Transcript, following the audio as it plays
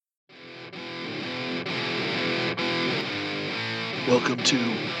Welcome to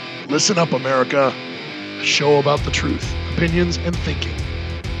Listen Up America, a show about the truth, opinions, and thinking.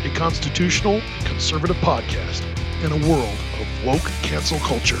 A constitutional and conservative podcast in a world of woke cancel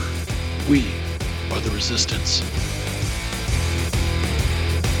culture. We are the resistance.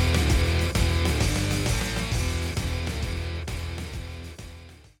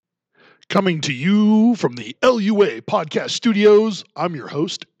 Coming to you from the LUA Podcast Studios, I'm your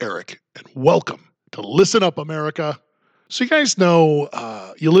host, Eric, and welcome to Listen Up America. So you guys know,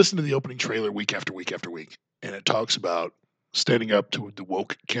 you listen to the opening trailer week after week after week, and it talks about standing up to the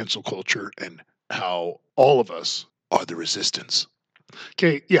woke cancel culture and how all of us are the resistance.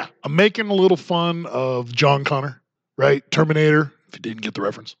 Okay, yeah, I'm making a little fun of John Connor, right? Terminator, if you didn't get the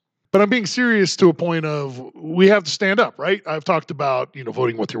reference. But I'm being serious to a point of we have to stand up, right? I've talked about,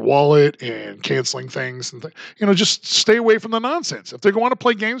 voting with your wallet and canceling things and just stay away from the nonsense. If they want to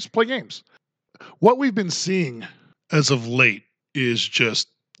play games, play games. What we've been seeing as of late is just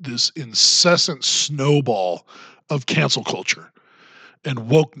this incessant snowball of cancel culture and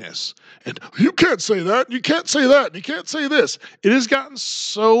wokeness. And you can't say that, and you can't say that, and you can't say this. It has gotten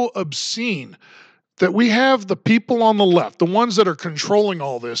so obscene that we have the people on the left, the ones that are controlling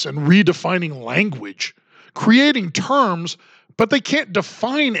all this and redefining language, creating terms, but they can't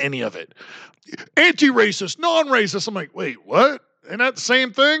define any of it. Anti-racist, non-racist. I'm like, wait, what? Isn't that the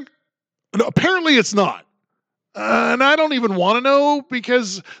same thing? No, apparently it's not. And I don't even want to know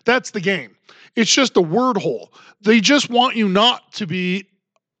because that's the game. It's just a word hole. They just want you not to be,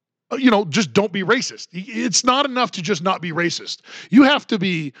 just don't be racist. It's not enough to just not be racist. You have to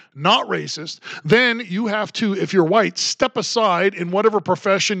be not racist. Then you have to, if you're white, step aside in whatever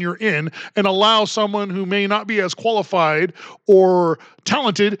profession you're in and allow someone who may not be as qualified or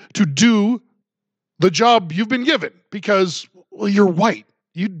talented to do the job you've been given because, you're white.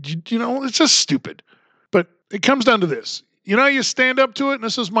 It's just stupid. But it comes down to this. You stand up to it, and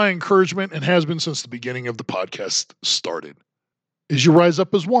this is my encouragement and has been since the beginning of the podcast started, is you rise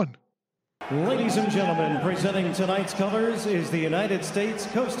up as one. Ladies and gentlemen, presenting tonight's colors is the United States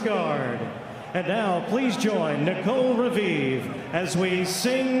Coast Guard. And now, please join Nicole Revive as we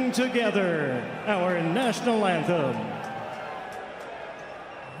sing together our national anthem.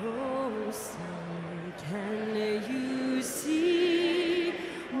 Oh, say, can you see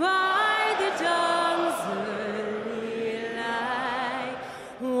by the dawn's early light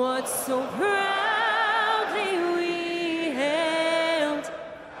what so proudly we hailed?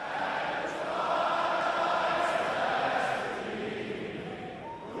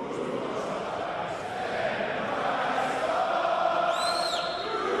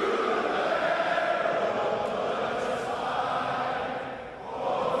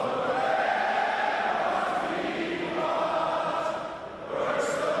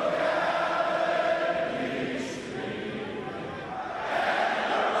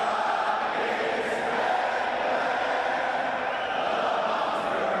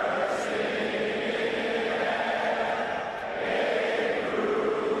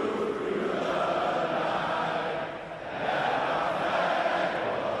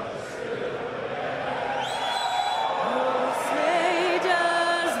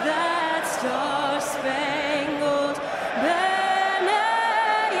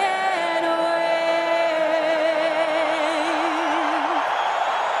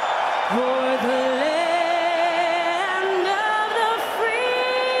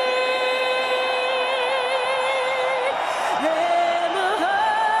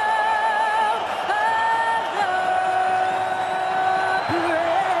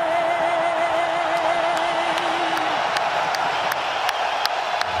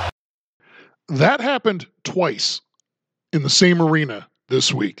 That happened twice in the same arena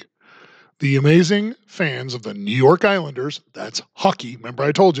this week. The amazing fans of the New York Islanders, that's hockey. Remember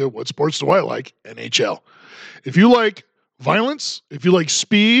I told you, what sports do I like? NHL. If you like violence, if you like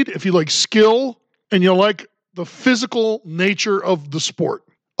speed, if you like skill, and you like the physical nature of the sport,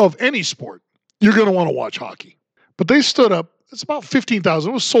 of any sport, you're going to want to watch hockey. But they stood up. It's about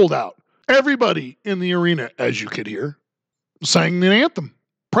 15,000. It was sold out. Everybody in the arena, as you could hear, sang the anthem.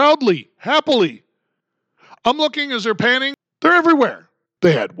 Proudly, happily. I'm looking as they're panning. They're everywhere.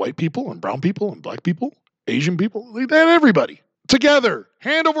 They had white people and brown people and black people, Asian people. They had everybody together,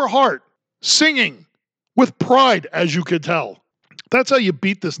 hand over heart, singing with pride, as you could tell. That's how you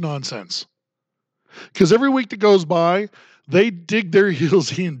beat this nonsense. Because every week that goes by, they dig their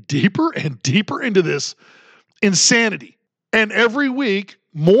heels in deeper and deeper into this insanity. And every week,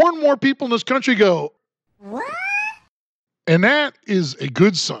 more and more people in this country go, what? And that is a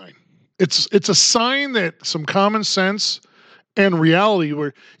good sign. It's a sign that some common sense and reality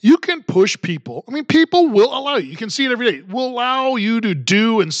where you can push people. I mean, people will allow you. You can see it every day. Will allow you to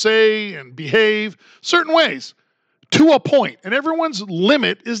do and say and behave certain ways to a point, and everyone's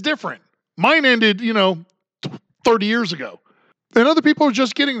limit is different. Mine ended, 30 years ago. And other people are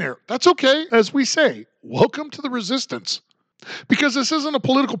just getting there. That's okay. As we say, welcome to the resistance. Because this isn't a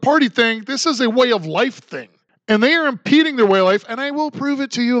political party thing. This is a way of life thing. And they are impeding their way of life, and I will prove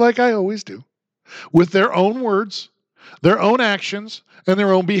it to you like I always do, with their own words, their own actions, and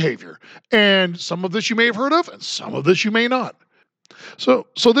their own behavior. And some of this you may have heard of, and some of this you may not. So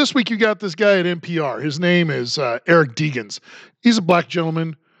this week you got this guy at NPR. His name is Eric Degens. He's a black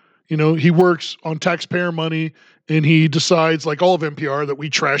gentleman. He works on taxpayer money, and he decides, like all of NPR, that we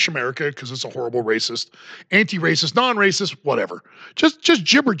trash America because it's a horrible racist, anti-racist, non-racist, whatever. Just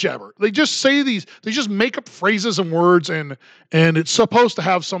jibber jabber. They just say these. They just make up phrases and words, and it's supposed to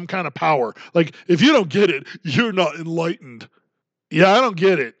have some kind of power. Like, if you don't get it, you're not enlightened. Yeah, I don't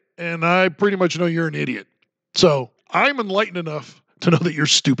get it, and I pretty much know you're an idiot. So I'm enlightened enough to know that you're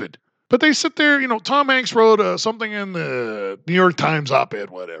stupid. But they sit there, Tom Hanks wrote something in the New York Times op-ed,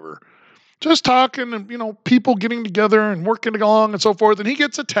 whatever, just talking and, people getting together and working along and so forth. And he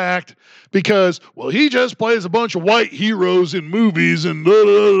gets attacked because, well, he just plays a bunch of white heroes in movies and blah,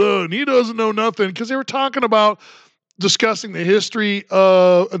 blah, blah, and he doesn't know nothing, because they were talking about discussing the history,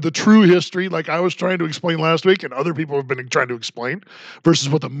 the true history, like I was trying to explain last week and other people have been trying to explain, versus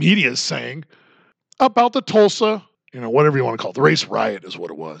what the media is saying about the Tulsa, whatever you want to call it. The race riot is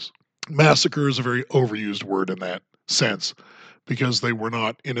what it was. Massacre is a very overused word in that sense, because they were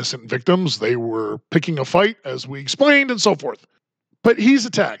not innocent victims. They were picking a fight, as we explained, and so forth. But he's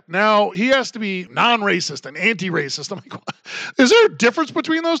attacked. Now, he has to be non-racist and anti-racist. I'm like, what? Is there a difference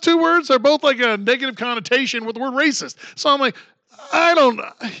between those two words? They're both like a negative connotation with the word racist. So I'm like, I don't,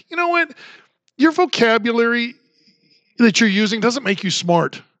 you know what? Your vocabulary that you're using doesn't make you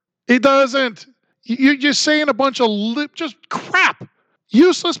smart. It doesn't. You're just saying a bunch of just crap.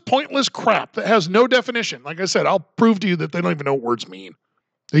 Useless, pointless crap that has no definition. Like I said, I'll prove to you that they don't even know what words mean.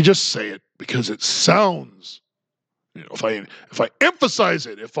 They just say it because it sounds, if I emphasize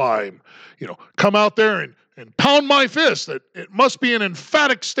it, if I, come out there and pound my fist, that it must be an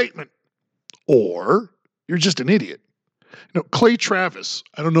emphatic statement. Or you're just an idiot. Clay Travis,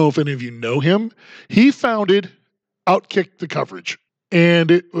 I don't know if any of you know him. He founded Outkick the Coverage,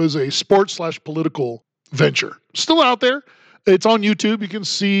 and it was a sports/political venture. Still out there. It's on YouTube. You can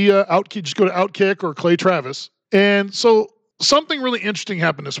see Outkick. Just go to Outkick or Clay Travis. And so something really interesting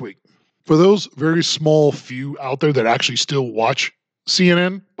happened this week. For those very small few out there that actually still watch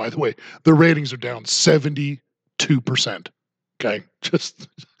CNN, by the way, the ratings are down 72%. Okay.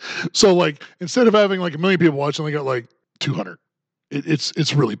 So like, instead of having like 1 million people watching, they got like 200.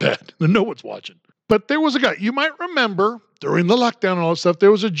 It's really bad. No one's watching. But there was a guy, you might remember during the lockdown and all that stuff, there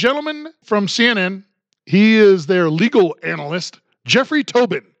was a gentleman from CNN. He is their legal analyst, Jeffrey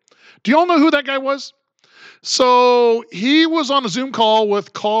Tobin. Do y'all know who that guy was? So he was on a Zoom call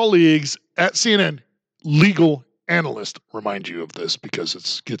with colleagues at CNN, legal analyst. Remind you of this because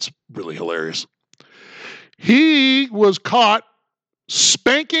it gets really hilarious. He was caught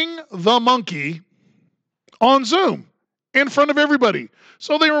spanking the monkey on Zoom in front of everybody.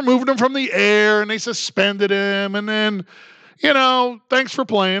 So they removed him from the air and they suspended him, and then, thanks for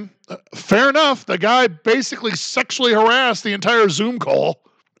playing. Fair enough. The guy basically sexually harassed the entire Zoom call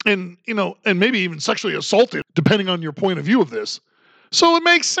and maybe even sexually assaulted, depending on your point of view of this. So it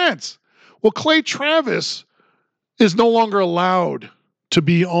makes sense. Well, Clay Travis is no longer allowed to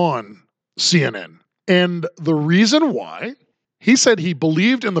be on CNN. And the reason why, he said he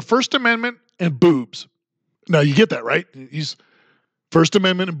believed in the First Amendment and boobs. Now, you get that, right? He's First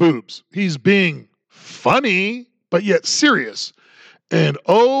Amendment and boobs. He's being funny, but yet serious. And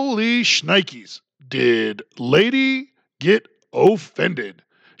holy shnikes, did lady get offended.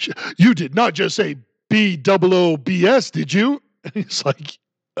 You did not just say B-O-O-B-S, did you? And he's like,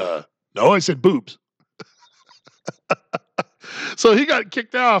 no, I said boobs. So he got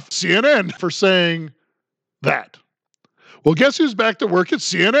kicked off CNN for saying that. Well, guess who's back to work at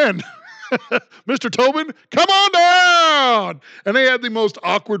CNN? Mr. Tobin, come on down! And they had the most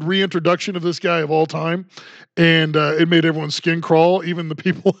awkward reintroduction of this guy of all time. And it made everyone's skin crawl. Even the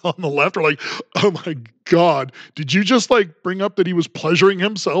people on the left are like, oh my God, did you just bring up that he was pleasuring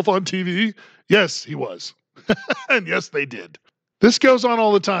himself on TV? Yes, he was. And yes, they did. This goes on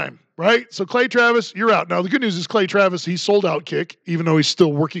all the time, right? So Clay Travis, you're out. Now, the good news is Clay Travis, he sold Outkick, even though he's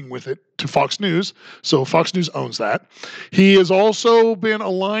still working with it, to Fox News. So Fox News owns that. He has also been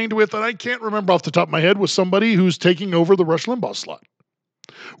aligned with, and I can't remember off the top of my head, with somebody who's taking over the Rush Limbaugh slot.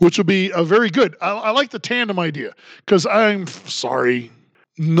 which will be a very good. I like the tandem idea because I'm sorry,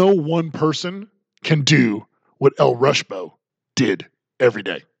 no one person can do what El Rushbo did every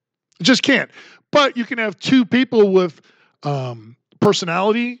day. It just can't. But you can have two people with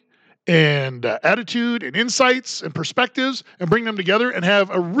personality and attitude and insights and perspectives and bring them together and have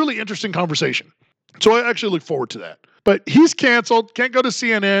a really interesting conversation. So I actually look forward to that. But he's canceled. Can't go to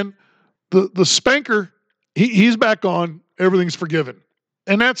CNN. The spanker, he's back on. Everything's forgiven.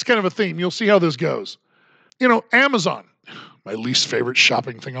 And that's kind of a theme. You'll see how this goes. You know, Amazon, my least favorite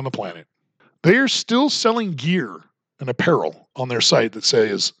shopping thing on the planet. They are still selling gear and apparel on their site that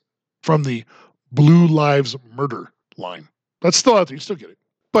says from the Blue Lives Murder line. That's still out there. You still get it.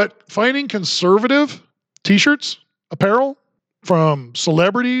 But finding conservative t-shirts, apparel from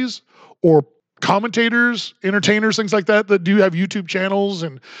celebrities or commentators, entertainers, things like that do have YouTube channels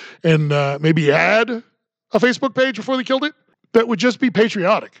and maybe add a Facebook page before they killed it, that would just be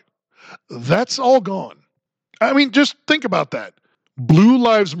patriotic. That's all gone. I mean, just think about that. Blue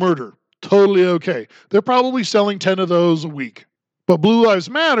Lives Murder, totally okay. They're probably selling 10 of those a week. But Blue Lives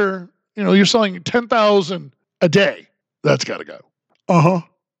Matter, you know, you're selling 10,000 a day. That's got to go. Uh-huh.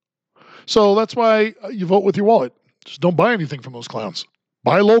 So that's why you vote with your wallet. Just don't buy anything from those clowns.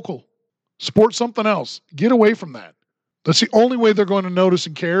 Buy local. Support something else. Get away from that. That's the only way they're going to notice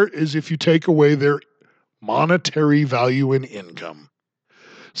and care is if you take away their monetary value and income.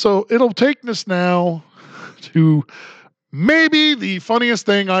 So it'll take us now to maybe the funniest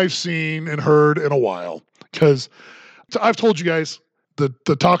thing I've seen and heard in a while. Because I've told you guys, the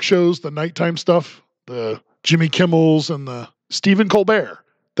talk shows, the nighttime stuff, the Jimmy Kimmels and the Stephen Colbert,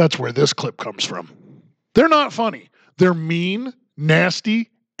 that's where this clip comes from. They're not funny. They're mean, nasty,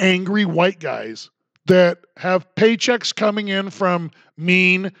 angry white guys that have paychecks coming in from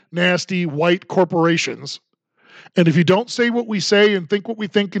mean, nasty white corporations. And if you don't say what we say and think what we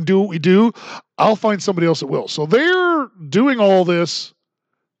think and do what we do, I'll find somebody else that will. So they're doing all this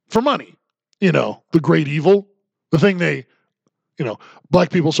for money. You know, the great evil, the thing they, you know, black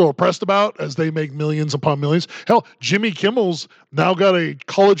people are so oppressed about as they make millions upon millions. Hell, Jimmy Kimmel's now got a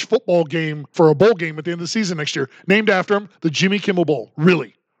college football game for a bowl game at the end of the season next year, named after him, the Jimmy Kimmel Bowl.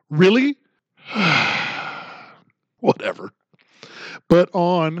 Really? Really? Whatever. But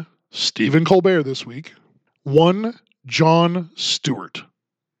on Stephen Colbert this week, one Jon Stewart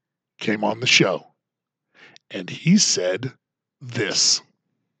came on the show, and he said this.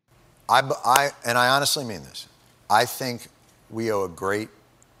 I honestly mean this. I think we owe a great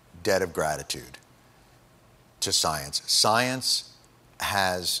debt of gratitude to science. Science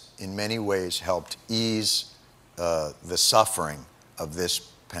has, in many ways, helped ease the suffering of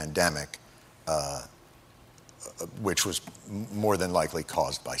this pandemic, which was more than likely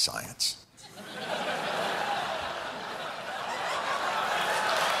caused by science.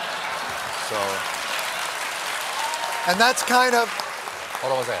 So, and that's kind of...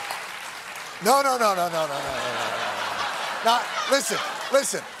 Hold on one second. No. Now, listen.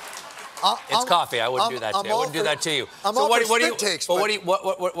 It's coffee. I wouldn't do that to you. I wouldn't do that to you.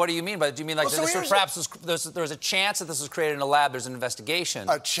 What do you mean by that? Do you mean like perhaps there's a chance that this was created in a lab? There's an investigation.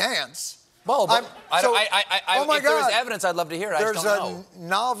 A chance? Well, but oh my if there was God. evidence, I'd love to hear it. I just don't know. There's a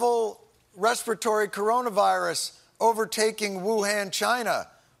novel respiratory coronavirus overtaking Wuhan, China.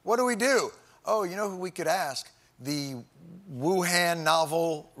 What do we do? Oh, you know who we could ask? The Wuhan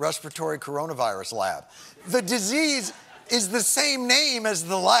Novel Respiratory Coronavirus Lab. The disease is the same name as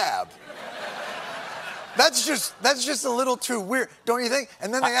the lab. That's just a little too weird, don't you think?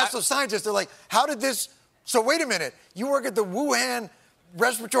 And then they ask those scientists, they're like, how did this... So wait a minute, you work at the Wuhan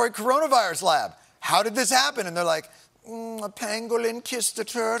Respiratory Coronavirus Lab. How did this happen? And they're like, a pangolin kissed a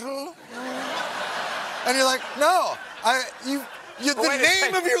turtle. And you're like, no, the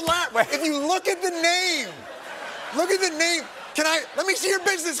name of your lab. If you look at the name, let me see your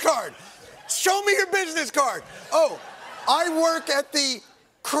business card. Show me your business card. Oh, I work at the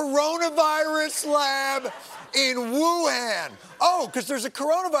coronavirus lab in Wuhan. Oh, because there's a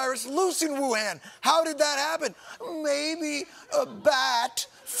coronavirus loose in Wuhan. How did that happen? Maybe a bat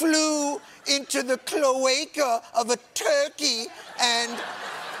flew into the cloaca of a turkey and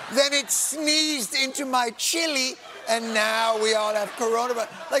then it sneezed into my chili. And now we all have coronavirus.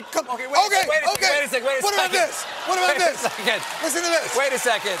 Like, come on. Wait a second. What about this? Listen to this. Wait a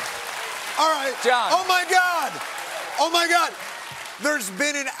second. All right. John. Oh my God. There's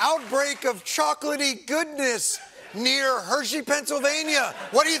been an outbreak of chocolatey goodness near Hershey, Pennsylvania.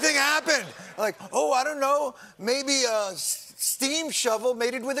 What do you think happened? Like, oh, I don't know. Maybe a steam shovel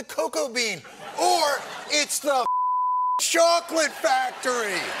mated with a cocoa bean. Or it's the chocolate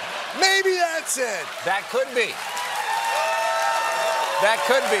factory. Maybe that's it. That could be. That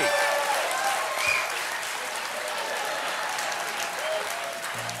could be.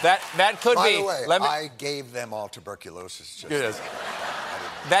 That could By be. the way, I gave them all tuberculosis. Just It is.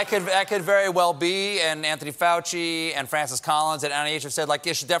 That could very well be, and Anthony Fauci and Francis Collins at NIH have said, like,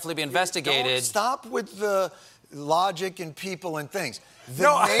 it should definitely be investigated. Don't stop with the logic and people and things.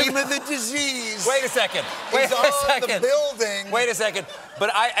 The name of the disease. Wait a second. The building. Wait a second.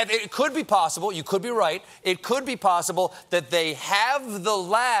 But it could be possible. You could be right. It could be possible that they have the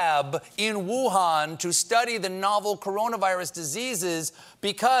lab in Wuhan to study the novel coronavirus diseases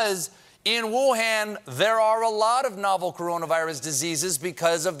because in Wuhan, there are a lot of novel coronavirus diseases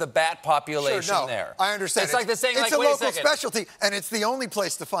because of the bat population there. I understand. It's like the saying, it's like, a wait local a second. specialty, and it's the only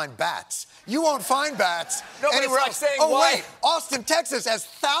place to find bats. You won't find bats No, but anywhere it's like else. saying, oh, why? wait, Austin, Texas has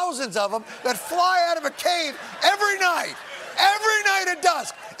thousands of them that fly out of a cave every night. Every night at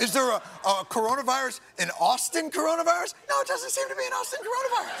dusk. Is there a coronavirus, an Austin coronavirus? No, it doesn't seem to be an Austin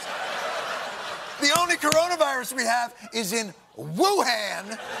coronavirus. The only coronavirus we have is in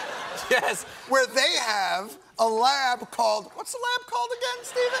Wuhan. Yes. Where they have a lab called, what's the lab called again,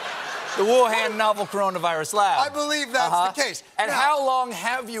 Stephen? The Wuhan Novel Coronavirus Lab. I believe that's the case. And now, how long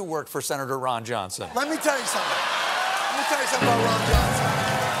have you worked for Senator Ron Johnson? Let me tell you something. About Ron Johnson.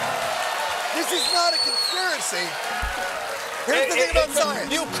 This is not a conspiracy. Here's the thing about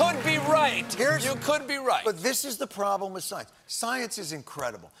science. You could be right. You could be right. But this is the problem with science. Science is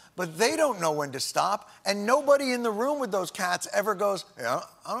incredible, but they don't know when to stop, and nobody in the room with those cats ever goes, yeah,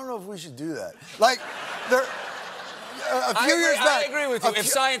 I don't know if we should do that. Like, they're... A few years back. I agree with you. If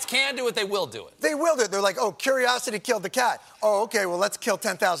science can do it, they will do it. They will do it. They're like, oh, curiosity killed the cat. Oh, okay, well, let's kill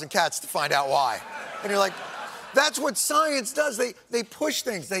 10,000 cats to find out why. And you're like, that's what science does. They push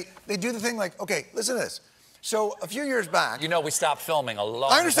things. They do the thing like, okay, listen to this. So a few years back... You know, we stopped filming a long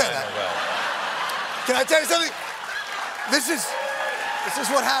time ago. Can I tell you something? This is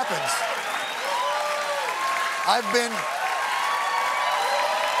what happens.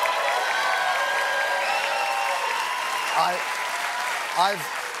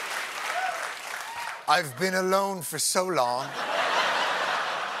 I've been alone for so long.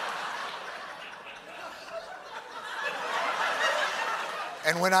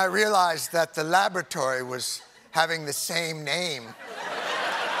 And when I realized that the laboratory was having the same name,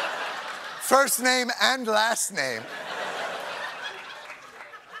 first name and last name,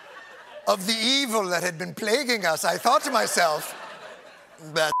 of the evil that had been plaguing us, I thought to myself,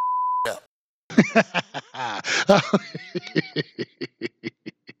 that's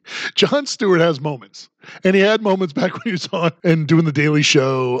Jon Stewart has moments. And he had moments back when he was on and doing the Daily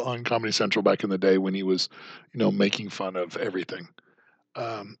Show on Comedy Central back in the day when he was, making fun of everything.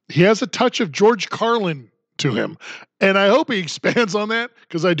 He has a touch of George Carlin to him. And I hope he expands on that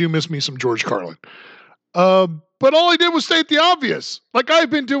because I do miss me some George Carlin. But all he did was state the obvious, like I've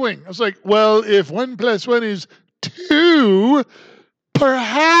been doing. I was like, well, if 1 + 1 is 2,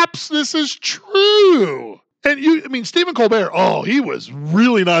 perhaps this is true. And Stephen Colbert, he was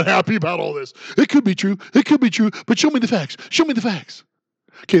really not happy about all this. It could be true, but show me the facts. Show me the facts.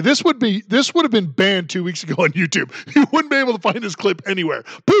 Okay, this would have been banned 2 weeks ago on YouTube. You wouldn't be able to find this clip anywhere.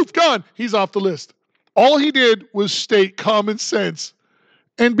 Poof, gone. He's off the list. All he did was state common sense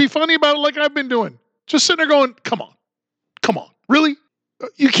and be funny about it like I've been doing. Just sitting there going, come on, really?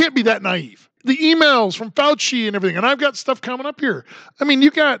 You can't be that naive. The emails from Fauci and everything, and I've got stuff coming up here. I mean,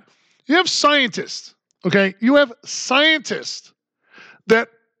 you have scientists, okay? You have scientists that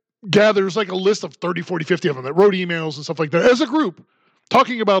gathers like a list of 30, 40, 50 of them that wrote emails and stuff like that as a group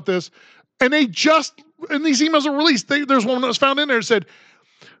talking about this. And and these emails are released. There's one that was found in there that said,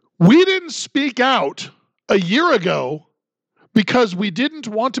 we didn't speak out a year ago because we didn't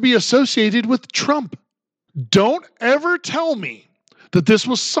want to be associated with Trump. Don't ever tell me that this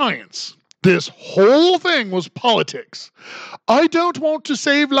was science. This whole thing was politics. I don't want to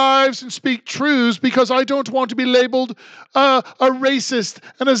save lives and speak truths because I don't want to be labeled a racist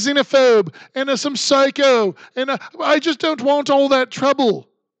and a xenophobe and some psycho. I just don't want all that trouble.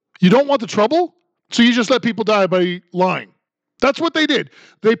 You don't want the trouble? So you just let people die by lying. That's what they did.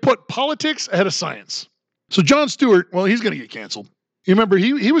 They put politics ahead of science. So Jon Stewart, well, he's going to get canceled. You remember,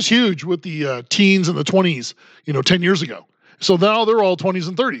 he was huge with the teens and the 20s, 10 years ago. So now they're all 20s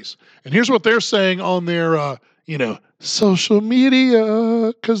and 30s. And here's what they're saying on their, social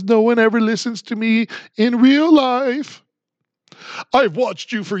media, because no one ever listens to me in real life. I've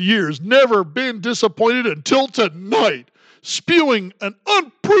watched you for years, never been disappointed until tonight. Spewing an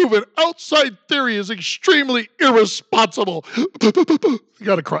unproven outside theory is extremely irresponsible. You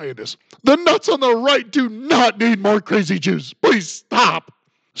gotta cry in this. The nuts on the right do not need more crazy Jews. Please stop.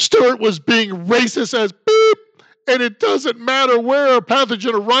 Stewart was being racist as beep and it doesn't matter where a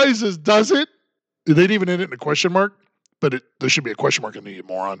pathogen arises, does it? They didn't even end it in a question mark, but there should be a question mark in the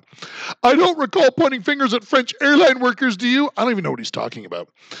moron. I don't recall pointing fingers at French airline workers, do you? I don't even know what he's talking about.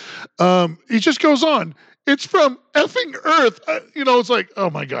 He just goes on. It's from effing Earth. It's like, oh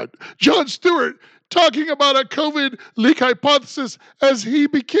my God. Jon Stewart talking about a COVID leak hypothesis as he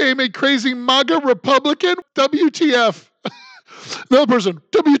became a crazy MAGA Republican. WTF. Another person,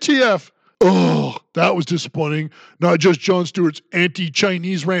 WTF. Oh, that was disappointing. Not just Jon Stewart's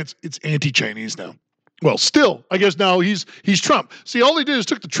anti-Chinese rants. It's anti-Chinese now. Well, still, I guess now he's Trump. See, all they did is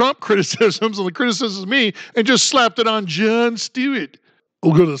took the Trump criticisms and the criticisms of me and just slapped it on Jon Stewart.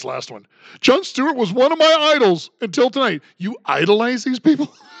 We'll go to this last one. Jon Stewart was one of my idols until tonight. You idolize these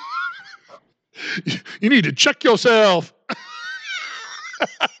people? You need to check yourself.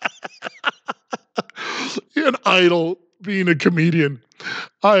 An idol being a comedian.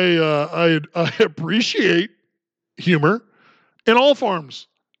 I appreciate humor in all forms,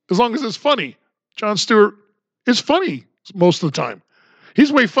 as long as it's funny. Jon Stewart is funny most of the time.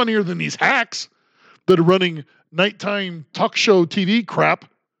 He's way funnier than these hacks that are running nighttime talk show TV crap.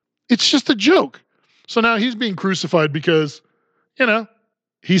 It's just a joke. So now he's being crucified because,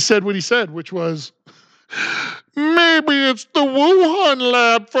 he said what he said, which was, maybe it's the Wuhan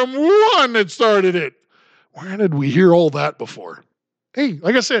lab from Wuhan that started it. Where did we hear all that before? Hey,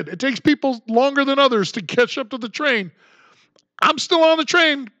 like I said, it takes people longer than others to catch up to the train. I'm still on the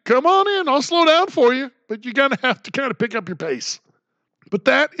train. Come on in. I'll slow down for you. But you're going to have to kind of pick up your pace. But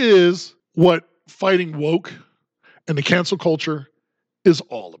that is what fighting woke and the cancel culture is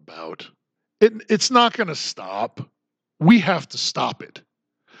all about. It's not going to stop. We have to stop it.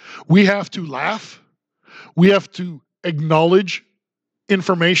 We have to laugh. We have to acknowledge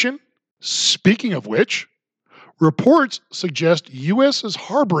information. Speaking of which, reports suggest U.S. is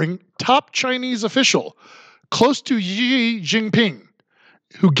harboring top Chinese official close to Xi Jinping,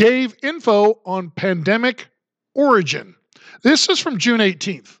 who gave info on pandemic origin. This is from June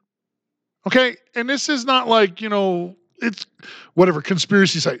 18th. Okay? And this is not like, it's whatever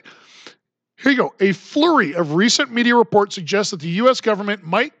conspiracy site. Here you go. A flurry of recent media reports suggest that the U.S. government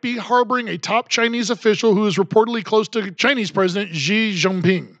might be harboring a top Chinese official who is reportedly close to Chinese President Xi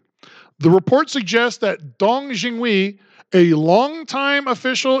Jinping. The report suggests that Dong Jinghui, a longtime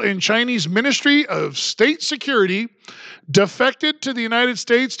official in Chinese Ministry of State Security, defected to the United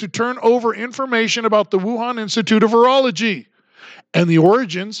States to turn over information about the Wuhan Institute of Virology and the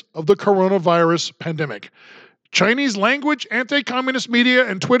origins of the coronavirus pandemic. Chinese language, anti-communist media,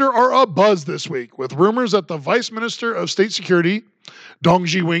 and Twitter are abuzz this week, with rumors that the Vice Minister of State Security, Dong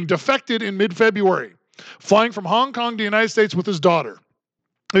Jinghui, defected in mid-February, flying from Hong Kong to the United States with his daughter.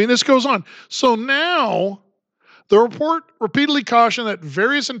 I mean, this goes on. So now, the report repeatedly cautioned that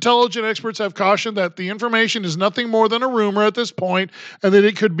various intelligence experts have cautioned that the information is nothing more than a rumor at this point and that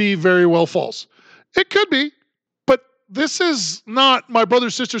it could be very well false. It could be, but this is not my brother,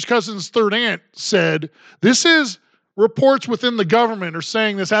 sister's cousin's third aunt said. This is reports within the government are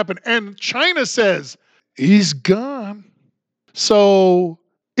saying this happened, and China says he's gone. So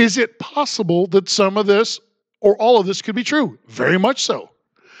is it possible that some of this or all of this could be true? Very much so.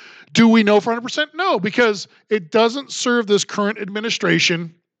 Do we know for 100%? No, because it doesn't serve this current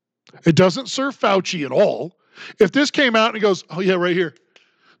administration. It doesn't serve Fauci at all. If this came out and it goes, oh yeah, right here,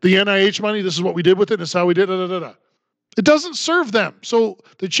 the NIH money, this is what we did with it, this is how we did it, It doesn't serve them. So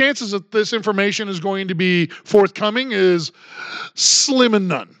the chances that this information is going to be forthcoming is slim and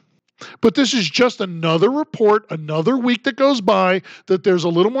none. But this is just another report, another week that goes by that there's a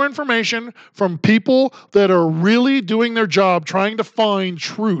little more information from people that are really doing their job trying to find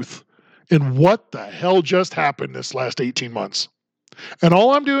truth in what the hell just happened this last 18 months. And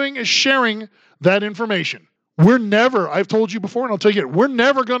all I'm doing is sharing that information. I've told you before and I'll tell you again, we're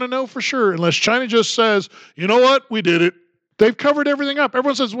never going to know for sure unless China just says, you know what, we did it. They've covered everything up.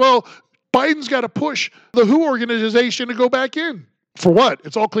 Everyone says, well, Biden's got to push the WHO organization to go back in. For what?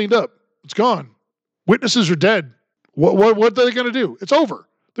 It's all cleaned up. It's gone. Witnesses are dead. What are they going to do? It's over.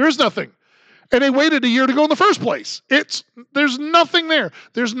 There is nothing. And they waited a year to go in the first place. There's nothing there.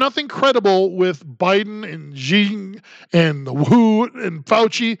 There's nothing credible with Biden and Xi and the WHO and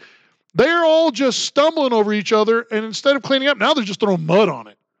Fauci. They're all just stumbling over each other, and instead of cleaning up, now they're just throwing mud on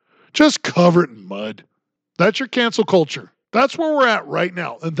it. Just cover it in mud. That's your cancel culture. That's where we're at right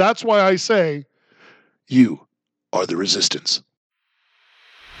now. And that's why I say, you are the resistance.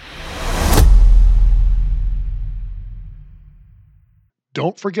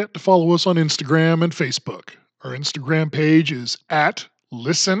 Don't forget to follow us on Instagram and Facebook. Our Instagram page is at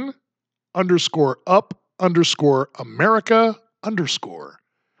listen_up_America_.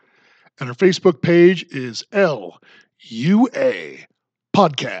 And our Facebook page is LUA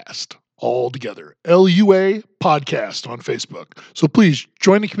Podcast. All together. LUA Podcast on Facebook. So please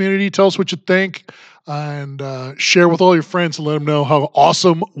join the community. Tell us what you think. And share with all your friends and let them know how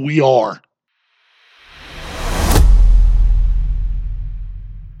awesome we are.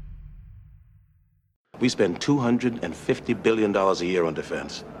 We spend $250 billion a year on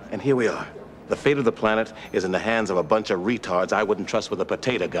defense. And here we are. The fate of the planet is in the hands of a bunch of retards I wouldn't trust with a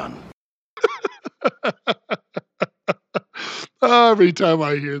potato gun. Every time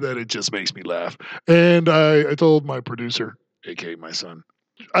I hear that, it just makes me laugh. And I told my producer, aka my son,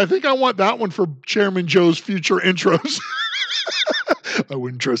 I think I want that one for Chairman Joe's future intros. I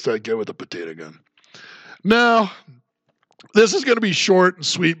wouldn't trust that guy with a potato gun. Now, this is going to be short and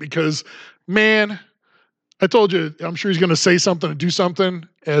sweet because, man, I told you, I'm sure he's going to say something and do something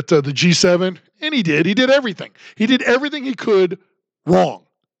at the G7. And he did. He did everything. He did everything he could wrong.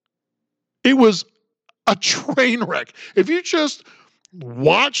 It was a train wreck. If you just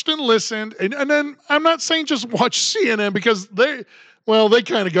watched and listened, and then I'm not saying just watch CNN because they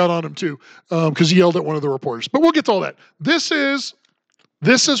kind of got on him too because he yelled at one of the reporters. But we'll get to all that. This is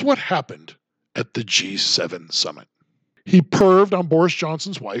what happened at the G7 summit. He perved on Boris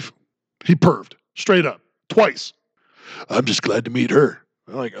Johnson's wife. He perved straight up twice. I'm just glad to meet her.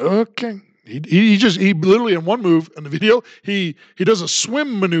 I'm like, okay. He literally in one move in the video, he does a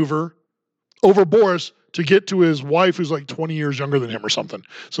swim maneuver over Boris to get to his wife who's like 20 years younger than him or something.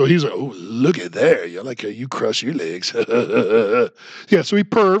 So he's like, oh, look at there. You're like, you cross your legs. Yeah, so he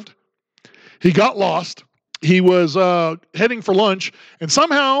perved. He got lost. He was heading for lunch, and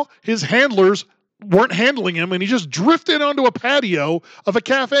somehow his handlers weren't handling him, and he just drifted onto a patio of a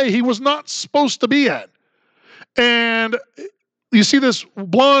cafe he was not supposed to be at. And you see this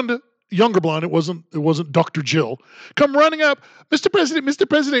younger blonde, it wasn't Dr. Jill, come running up, Mr.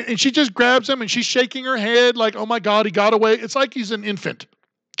 President, and she just grabs him and she's shaking her head like, oh my God, he got away. It's like he's an infant,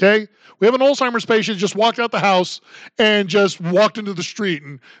 okay? We have an Alzheimer's patient just walked out the house and just walked into the street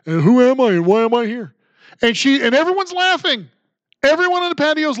and who am I and why am I here? And everyone's laughing. Everyone on the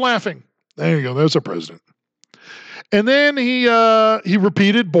patio's laughing. There you go, there's our president. And then he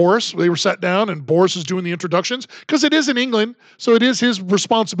repeated Boris. They were sat down, and Boris is doing the introductions because it is in England, so it is his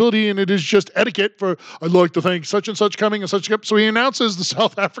responsibility, and it is just etiquette for, I'd like to thank such and such coming and such. So he announces the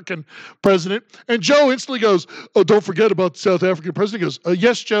South African president, and Joe instantly goes, oh, don't forget about the South African president. He goes,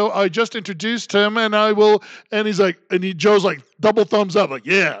 yes, Joe, I just introduced him, and I will, and he's like, Joe's like, double thumbs up, like,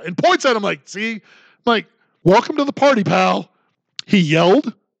 yeah, and points at him like, see, like, welcome to the party, pal. He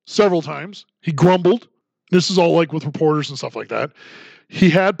yelled several times. He grumbled. This is all like with reporters and stuff like that. He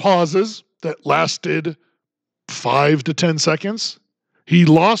had pauses that lasted 5 to 10 seconds. He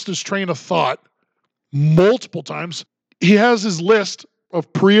lost his train of thought multiple times. He has his list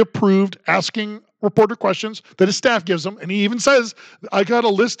of pre-approved asking reporter questions that his staff gives him. And he even says, I got a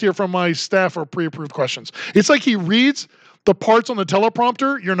list here from my staff of pre-approved questions. It's like he reads the parts on the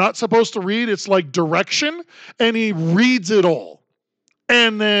teleprompter you're not supposed to read. It's like direction, and he reads it all.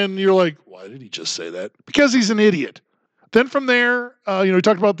 And then you're like, why did he just say that? Because he's an idiot. Then from there, he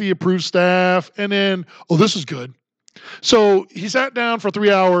talked about the approved staff, and then, this is good. So he sat down for 3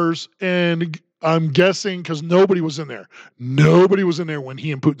 hours, and I'm guessing because nobody was in there. Nobody was in there when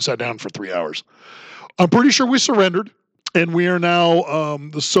he and Putin sat down for 3 hours. I'm pretty sure we surrendered, and we are now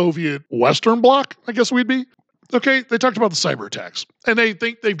the Soviet Western Bloc, I guess we'd be. Okay, they talked about the cyber attacks, and they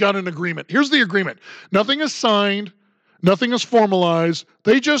think they've got an agreement. Here's the agreement. Nothing is signed. Nothing is formalized.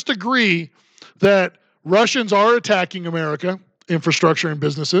 They just agree that Russians are attacking America, infrastructure and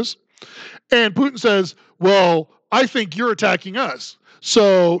businesses. And Putin says, well, I think you're attacking us.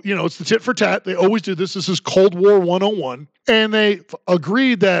 So, it's the tit for tat. They always do this. This is Cold War 101. And they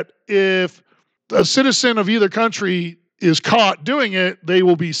agreed that if a citizen of either country is caught doing it, they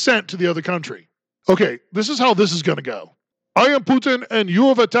will be sent to the other country. Okay, this is how this is going to go. I am Putin, and you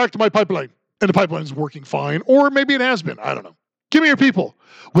have attacked my pipeline. And the pipeline is working fine, or maybe it has been. I don't know. Give me your people.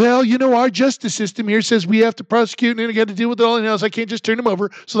 Well, our justice system here says we have to prosecute and got to deal with it all else. I can't just turn them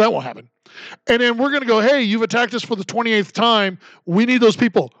over, so that won't happen. And then we're going to go, hey, you've attacked us for the 28th time. We need those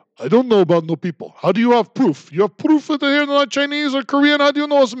people. I don't know about no people. How do you have proof? You have proof that they're not Chinese or Korean. How do you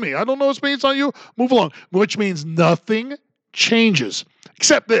know it's me? I don't know it's me. It's not you. Move along. Which means nothing changes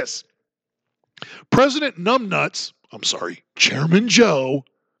except this. President Numbnuts, Chairman Joe,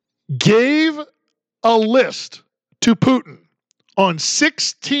 gave a list to Putin on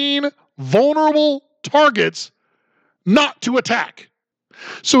 16 vulnerable targets not to attack.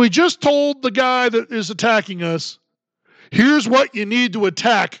 So he just told the guy that is attacking us, here's what you need to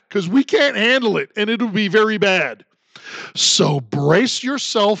attack because we can't handle it and it'll be very bad. So brace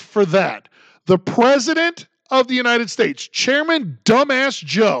yourself for that. The President of the United States, Chairman Dumbass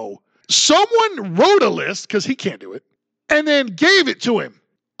Joe, someone wrote a list, because he can't do it, and then gave it to him.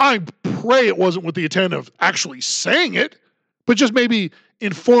 I pray it wasn't with the intent of actually saying it, but just maybe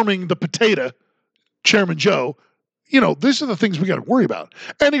informing the potato, Chairman Joe, these are the things we got to worry about.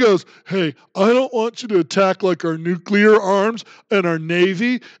 And he goes, hey, I don't want you to attack like our nuclear arms and our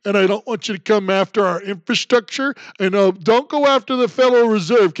Navy, and I don't want you to come after our infrastructure, and don't go after the Federal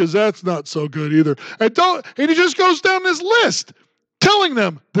Reserve, because that's not so good either. And he just goes down this list, telling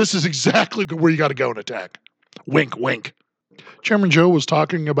them this is exactly where you got to go and attack. Wink, wink. Chairman Joe was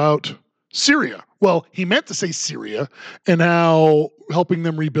talking about Syria. Well, he meant to say Syria, and how helping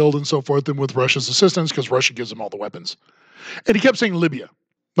them rebuild and so forth, and with Russia's assistance, because Russia gives them all the weapons. And he kept saying Libya.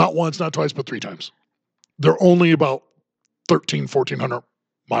 Not once, not twice, but 3 times. They're only about 1,400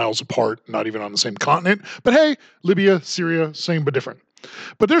 miles apart, not even on the same continent. But hey, Libya, Syria, same but different.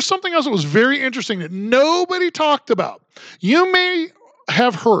 But there's something else that was very interesting that nobody talked about. You may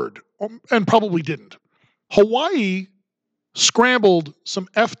have heard, and probably didn't. Hawaii scrambled some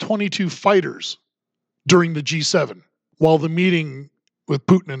F-22 fighters during the G7 while the meeting with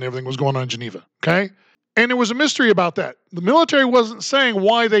Putin and everything was going on in Geneva, okay? And there was a mystery about that. The military wasn't saying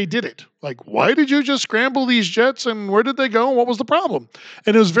why they did it. Like, why did you just scramble these jets, and where did they go, and what was the problem?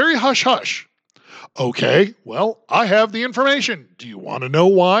 And it was very hush-hush. Okay, well, I have the information. Do you want to know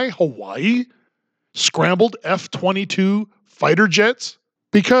why Hawaii scrambled F-22 fighter jets?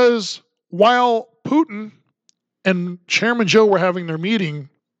 Because while Putin and Chairman Joe were having their meeting,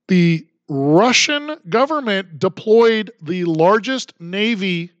 the Russian government deployed the largest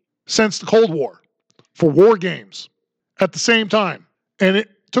navy since the Cold War for war games at the same time. And it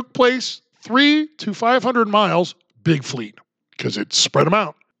took place 300 to 500 miles, big fleet, because it spread them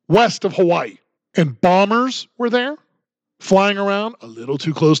out, west of Hawaii. And bombers were there, flying around a little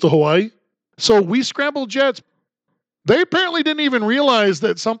too close to Hawaii. So we scrambled jets. They apparently didn't even realize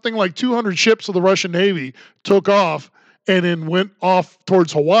that something like 200 ships of the Russian Navy took off and then went off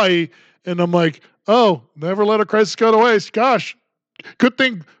towards Hawaii. And I'm like, oh, never let a crisis go to waste. Gosh, good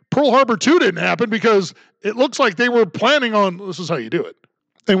thing Pearl Harbor 2 didn't happen, because it looks like they were planning on, this is how you do it.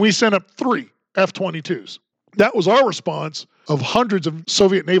 And we sent up 3 F-22s. That was our response of hundreds of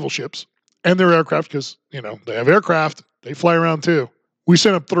Soviet naval ships and their aircraft, because, they have aircraft. They fly around too. We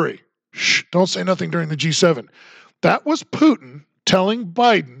sent up 3. Shh, don't say nothing during the G7. That was Putin telling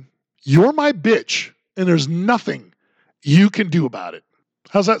Biden, you're my bitch, and there's nothing you can do about it.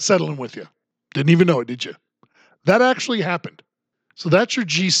 How's that settling with you? Didn't even know it, did you? That actually happened. So that's your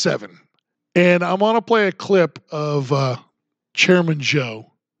G7. And I want to play a clip of Chairman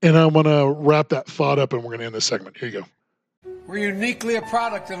Joe, and I'm going to wrap that thought up, and we're going to end this segment. Here you go. We're uniquely a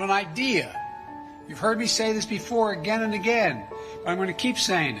product of an idea. You've heard me say this before again and again, but I'm going to keep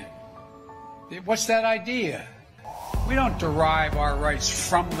saying it. What's that idea? We don't derive our rights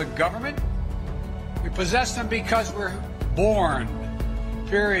from the government. We possess them because we're born,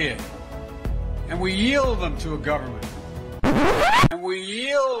 period. And we yield them to a government. And we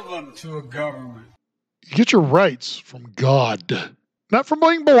yield them to a government. You get your rights from God. Not from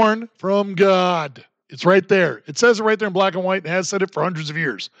being born, from God. It's right there. It says it right there in black and white, and has said it for hundreds of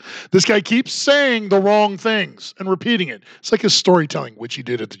years. This guy keeps saying the wrong things and repeating it. It's like his storytelling, which he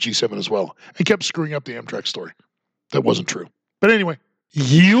did at the G7 as well, and kept screwing up the Amtrak story. That wasn't true. But anyway,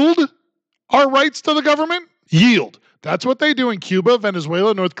 yield our rights to the government? Yield. That's what they do in Cuba,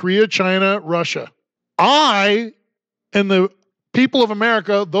 Venezuela, North Korea, China, Russia. I and the people of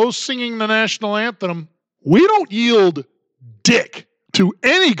America, those singing the national anthem, we don't yield dick to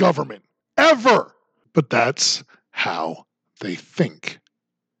any government, ever. But that's how they think.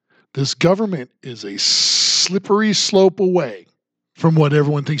 This government is a slippery slope away from what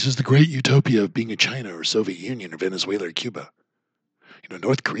everyone thinks is the great utopia of being a China or Soviet Union or Venezuela or Cuba.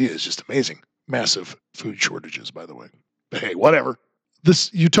 North Korea is just amazing. Massive food shortages, by the way. But hey, whatever.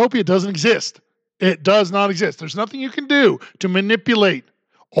 This utopia doesn't exist. It does not exist. There's nothing you can do to manipulate.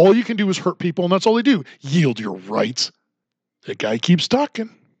 All you can do is hurt people, and that's all they do. Yield your rights. That guy keeps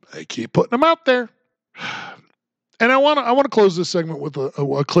talking. They keep putting them out there. And I want to close this segment with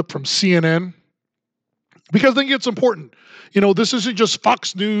a clip from CNN, because I think it's important. This isn't just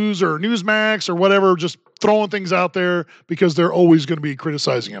Fox News or Newsmax or whatever, just throwing things out there because they're always going to be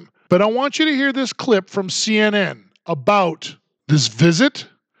criticizing him. But I want you to hear this clip from CNN about this visit,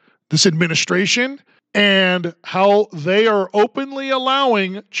 this administration, and how they are openly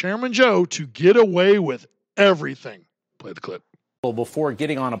allowing Chairman Joe to get away with everything. Play the clip. before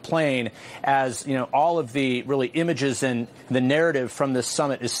getting on a plane, as you know, all of the really images and the narrative from this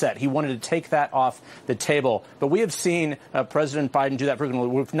summit is set. He wanted to take that off the table. But we have seen President Biden do that frequently.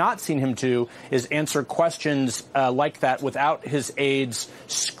 What we've not seen him do is answer questions like that without his aides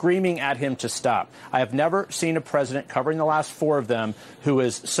screaming at him to stop. I have never seen a president, covering the last 4 of them, who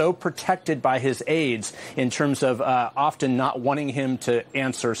is so protected by his aides in terms of often not wanting him to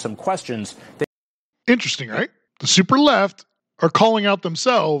answer some questions. Interesting, right? The super left are calling out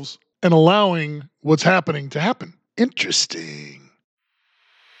themselves and allowing what's happening to happen. Interesting.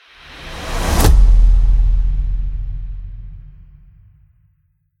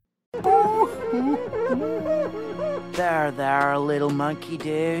 There, little monkey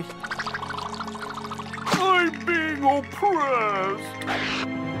dude. I'm being oppressed.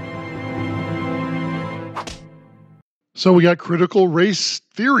 So we got critical race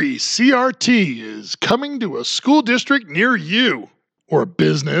theory. CRT is coming to a school district near you, or a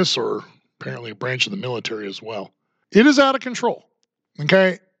business, or apparently a branch of the military as well. It is out of control.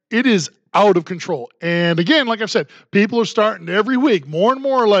 Okay? It is out of control. And again, like I've said, people are starting every week, more and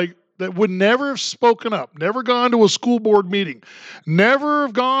more like that would never have spoken up, never gone to a school board meeting, never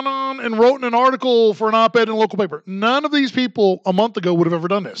have gone on and wrote an article for an op-ed in a local paper. None of these people a month ago would have ever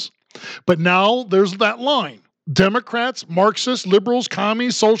done this. But now there's that line. Democrats, Marxists, liberals,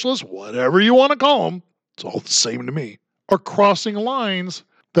 commies, socialists, whatever you want to call them, it's all the same to me, are crossing lines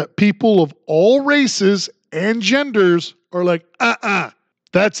that people of all races and genders are like,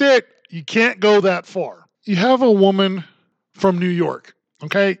 that's it. You can't go that far. You have a woman from New York,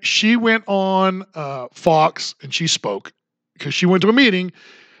 okay? She went on Fox and she spoke because she went to a meeting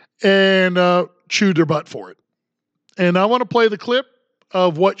and chewed her butt for it. And I want to play the clip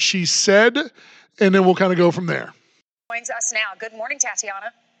of what she said, and then we'll kind of go from there. Joins us now. Good morning,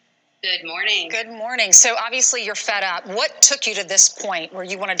 Tatiana. Good morning. Good morning. So obviously you're fed up. What took you to this point where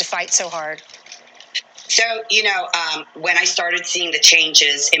you wanted to fight so hard? So, when I started seeing the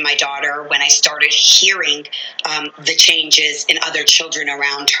changes in my daughter, when I started hearing the changes in other children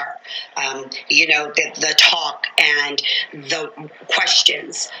around her, the talk and the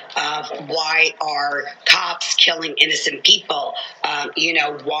questions of why are cops killing innocent people?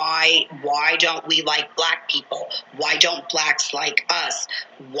 Why don't we like black people? Why don't blacks like us?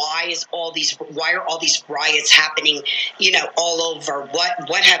 Why are all these riots happening, all over?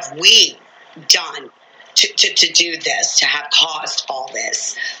 What have we done to do this, to have caused all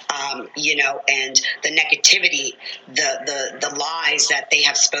this, and the negativity, the lies that they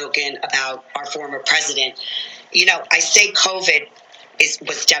have spoken about our former president. I say COVID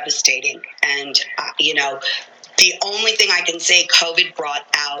was devastating. And, the only thing I can say, COVID brought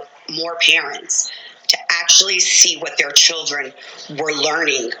out more parents to actually see what their children were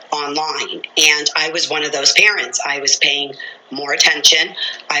learning online. And I was one of those parents. I was paying more attention.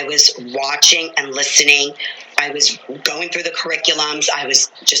 I was watching and listening. I was going through the curriculums. I was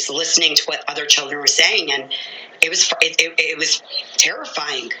just listening to what other children were saying. And it was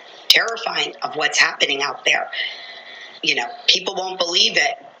terrifying of what's happening out there. People won't believe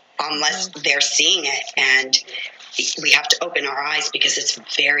it unless they're seeing it. And we have to open our eyes because it's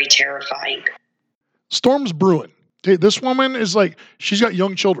very terrifying. Storm's brewing. This woman is like, she's got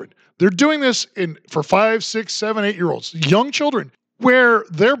young children. They're doing this for 5, 6, 7, 8-year-olds, young children, where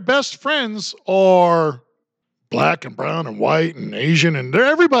their best friends are black and brown and white and Asian, and they're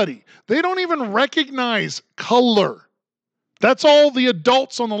everybody. They don't even recognize color. That's all the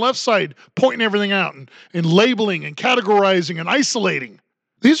adults on the left side pointing everything out and labeling and categorizing and isolating.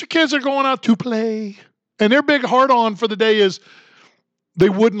 These are kids that are going out to play. And their big hard-on for the day is they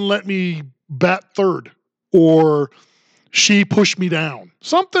wouldn't let me bat third, or she pushed me down.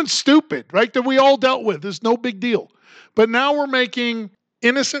 Something stupid, right, that we all dealt with. It's no big deal. But now we're making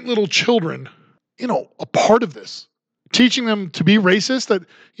innocent little children, a part of this. Teaching them to be racist, that,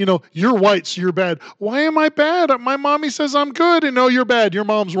 you're white, so you're bad. Why am I bad? My mommy says I'm good, and no, you're bad. Your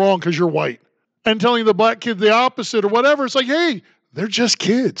mom's wrong because you're white. And telling the black kid the opposite or whatever. It's like, hey, they're just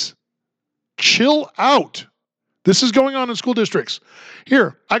kids. Chill out. This is going on in school districts.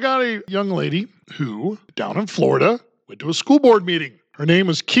 Here, I got a young lady who, down in Florida, went to a school board meeting. Her name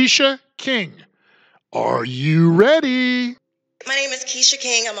is Keisha King. Are you ready? My name is Keisha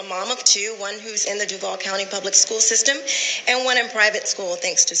King. I'm a mom of 2, one who's in the Duval County Public School System and one in private school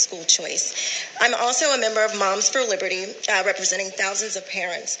thanks to school choice. I'm also a member of Moms for Liberty, representing thousands of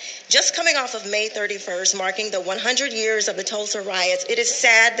parents. Just coming off of May 31st, marking the 100 years of the Tulsa riots, it is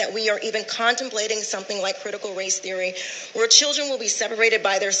sad that we are even contemplating something like critical race theory, where children will be separated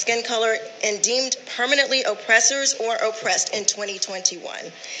by their skin color and deemed permanently oppressors or oppressed in 2021.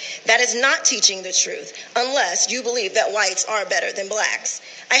 That is not teaching the truth, unless you believe that whites are better than blacks.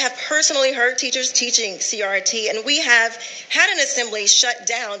 I have personally heard teachers teaching CRT, and we have had an assembly shut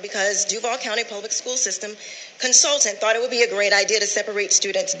down because Duval County Public School System consultant thought it would be a great idea to separate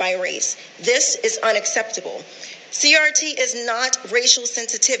students by race. This is unacceptable. CRT is not racial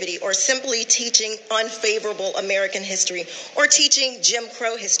sensitivity or simply teaching unfavorable American history or teaching Jim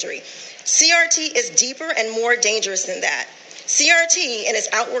Crow history. CRT is deeper and more dangerous than that. CRT, and its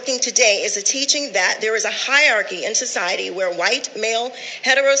outworking today, is a teaching that there is a hierarchy in society where white, male,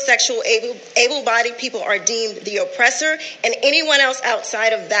 heterosexual, able-bodied people are deemed the oppressor, and anyone else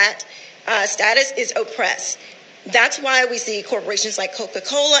outside of that status is oppressed. That's why we see corporations like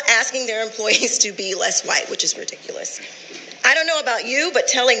Coca-Cola asking their employees to be less white, which is ridiculous. I don't know about you, but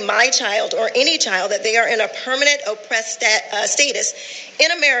telling my child or any child that they are in a permanent oppressed status in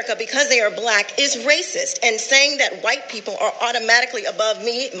America because they are black is racist, and saying that white people are automatically above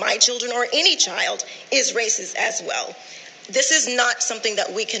me, my children, or any child is racist as well. This is not something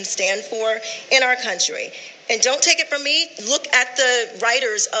that we can stand for in our country. And don't take it from me, look at the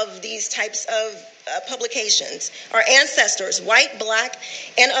writers of these types of publications. Our ancestors, white, black,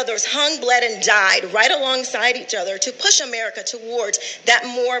 and others, hung, bled, and died right alongside each other to push America towards that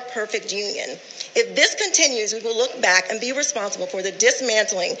more perfect union. If this continues, we will look back and be responsible for the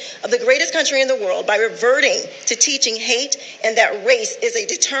dismantling of the greatest country in the world by reverting to teaching hate and that race is a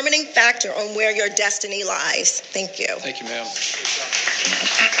determining factor on where your destiny lies. Thank you. Thank you, ma'am.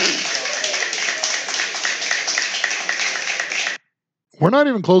 We're not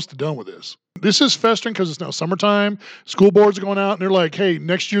even close to done with this. This is festering because it's now summertime. School boards are going out and they're like, hey,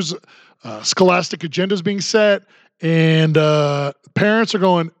 next year's scholastic agenda is being set. And parents are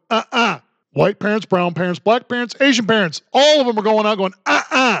going, White parents, brown parents, black parents, Asian parents, all of them are going out going,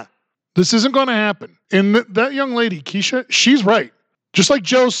 this isn't going to happen. And that young lady, Keisha, she's right. Just like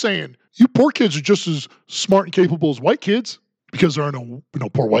Joe's saying, you poor kids are just as smart and capable as white kids because there are no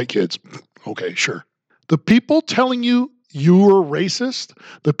poor white kids. Okay, sure. The people telling you are racist,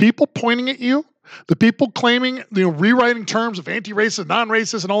 the people pointing at you, the people claiming, rewriting terms of anti-racist,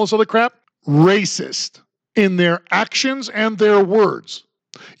 non-racist, and all this other crap, racist in their actions and their words.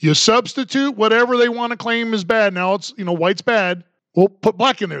 You substitute whatever they want to claim is bad. Now it's, white's bad. Well, put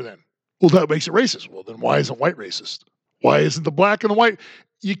black in there then. Well, that makes it racist. Well, then why isn't white racist? Why isn't the black and the white?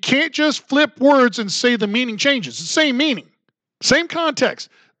 You can't just flip words and say the meaning changes. It's the same meaning, same context,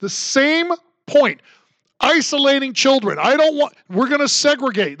 the same point. Isolating children. We're going to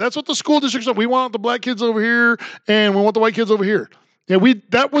segregate. That's what the school districts are. We want the black kids over here and we want the white kids over here. Yeah,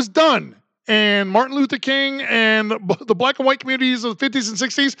 that was done. And Martin Luther King and the black and white communities of the 50s and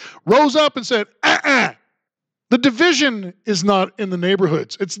 60s rose up and said, The division is not in the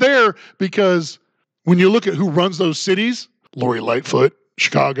neighborhoods. It's there because when you look at who runs those cities, Lori Lightfoot,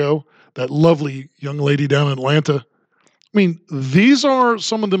 Chicago, that lovely young lady down in Atlanta. I mean, these are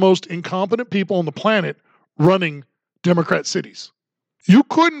some of the most incompetent people on the planet running Democrat cities. You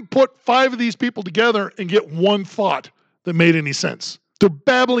couldn't put 5 of these people together and get one thought that made any sense. They're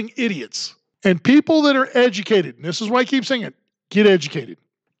babbling idiots. And people that are educated, and this is why I keep saying it, get educated,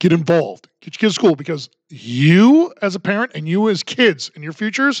 get involved, get your kids to school, because you as a parent and you as kids in your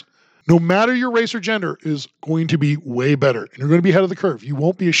futures, no matter your race or gender, is going to be way better. And you're going to be ahead of the curve. You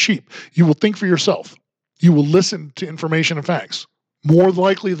won't be a sheep. You will think for yourself. You will listen to information and facts more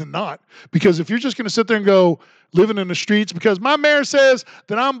likely than not. Because if you're just going to sit there and go living in the streets because my mayor says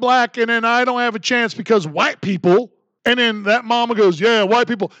that I'm black and then I don't have a chance because white people, and then that mama goes, yeah, white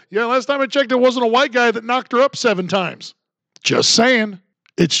people. Yeah, last time I checked, there wasn't a white guy that knocked her up 7 times. Just saying.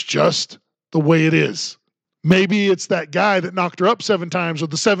 It's just the way it is. Maybe it's that guy that knocked her up 7 times or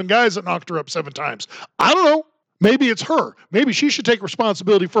the 7 guys that knocked her up 7 times. I don't know. Maybe it's her. Maybe she should take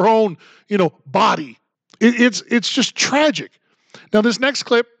responsibility for her own, body. It's just tragic. Now, this next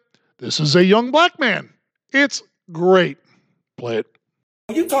clip, this is a young black man. It's great. Play it.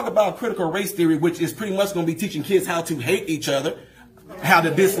 When you talk about critical race theory, which is pretty much going to be teaching kids how to hate each other, how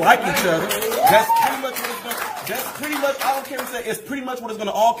to dislike each other, that's pretty much, I don't care what you say, it's pretty much what it's going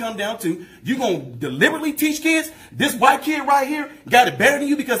to all come down to. You're going to deliberately teach kids, this white kid right here got it better than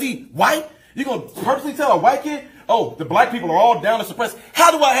you because he white? You're going to purposely tell a white kid, oh, the black people are all down and suppressed.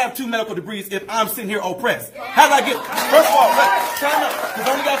 How do I have 2 medical degrees if I'm sitting here oppressed? How did I get, first of all, time up, because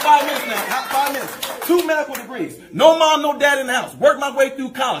I only got 5 minutes now, 5 minutes. 2 medical degrees. No mom, no dad in the house. Worked my way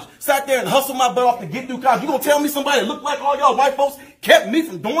through college. Sat there and hustled my butt off to get through college. You gonna tell me somebody that looked like all y'all white folks kept me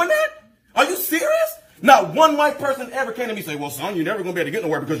from doing that? Are you serious? Not one white person ever came to me and said, well, son, you're never going to be able to get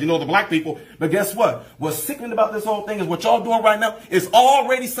nowhere because you know the black people. But guess what? What's sickening about this whole thing is what y'all doing right now is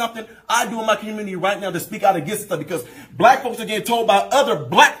already something I do in my community right now to speak out against stuff, because black folks are getting told by other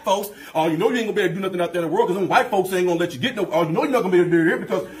black folks, oh, you know you ain't going to be able to do nothing out there in the world because them white folks ain't going to let you get no, oh, you know you're not going to be able to do it here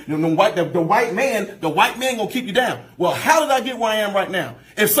because you know, the white man going to keep you down. Well, how did I get where I am right now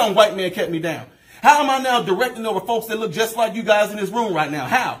if some white man kept me down? How am I now directing over folks that look just like you guys in this room right now?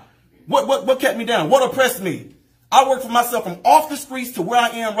 How? What kept me down? What oppressed me? I worked for myself from off the streets to where I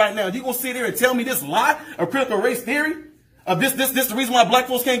am right now. You gonna sit there and tell me this lie of critical race theory? Of this the reason why black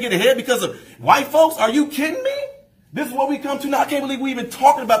folks can't get ahead because of white folks? Are you kidding me? This is what we come to now. I can't believe we even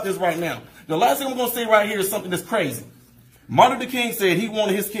talking about this right now. The last thing I'm gonna say right here is something that's crazy. Martin Luther King said he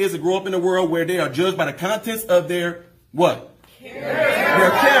wanted his kids to grow up in a world where they are judged by the contents of their what?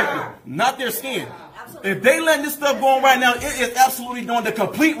 Their character, not their skin. If they letting this stuff go on right now, it is absolutely doing the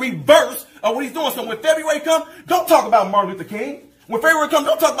complete reverse of what he's doing. So when February comes, don't talk about Martin Luther King. When February comes,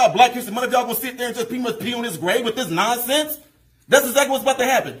 don't talk about Black History Month. If y'all gonna sit there and just pretty much pee on his grave with this nonsense, that's exactly what's about to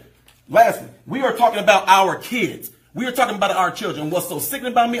happen. Lastly, we are talking about our kids. We are talking about our children. What's so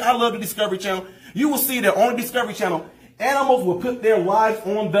sickening about me, I love the Discovery Channel. You will see that on the Discovery Channel, animals will put their lives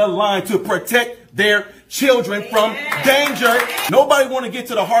on the line to protect their children from danger. Nobody want to get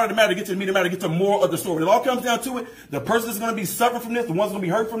to the heart of the matter, get to the meat of the matter, get to the moral of the story. When it all comes down to it, the person that's going to be suffering from this, the ones going to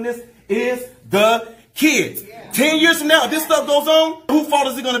be hurt from this, is the kids. 10 years from now, if this stuff goes on, whose fault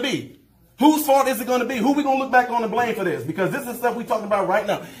is it going to be? Whose fault is it going to be? Who we going to look back on and blame for this? Because this is stuff we talking about right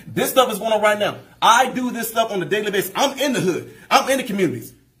now. This stuff is going on right now. I do this stuff on a daily basis. I'm in the hood. I'm in the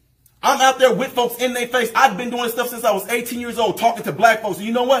communities. I'm out there with folks in their face. I've been doing this stuff since I was 18 years old, talking to black folks. And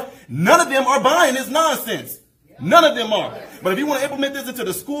you know what? None of them are buying this nonsense. None of them are. But if you want to implement this into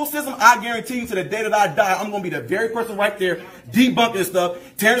the school system, I guarantee you to the day that I die, I'm going to be the very person right there debunking stuff,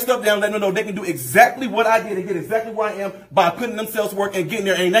 tearing stuff down, letting them know they can do exactly what I did and get exactly where I am by putting themselves to work and getting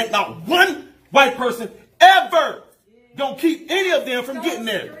there. And ain't not one white person ever going to keep any of them from getting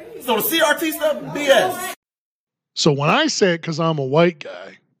there. So the CRT stuff, BS. So when I say it because I'm a white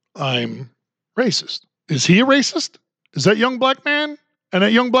guy, I'm racist. Is he a racist? Is that young black man and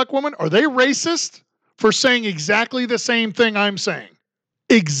that young black woman, are they racist for saying exactly the same thing I'm saying?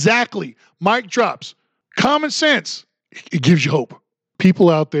 Exactly. Mic drops. Common sense. It gives you hope. People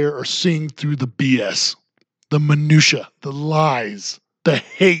out there are seeing through the BS, the minutia, the lies, the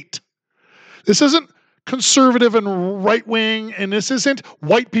hate. This isn't conservative and right wing, and this isn't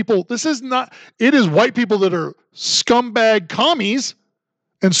white people. This is not, it is white people that are scumbag commies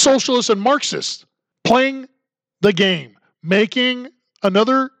and socialists and Marxists playing the game, making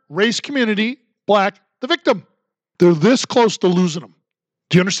another race community, black, the victim. They're this close to losing them.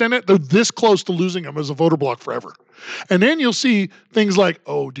 Do you understand that? They're this close to losing them as a voter bloc forever. And then you'll see things like,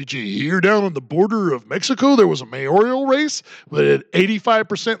 oh, did you hear down on the border of Mexico there was a mayoral race with an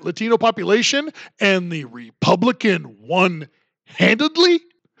 85% Latino population and the Republican won handedly?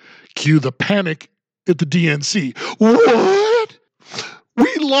 Cue the panic at the DNC. What?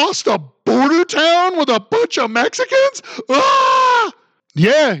 We lost a border town with a bunch of Mexicans? Ah!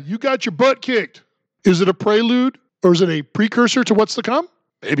 Yeah, you got your butt kicked. Is it a prelude or is it a precursor to what's to come?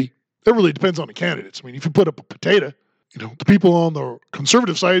 Maybe. It really depends on the candidates. I mean, if you put up a potato, you know, the people on the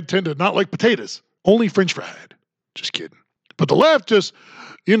conservative side tend to not like potatoes. Only French fried. Just kidding. But the left just,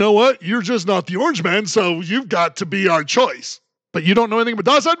 you know what? You're just not the orange man, so you've got to be our choice. But you don't know anything, but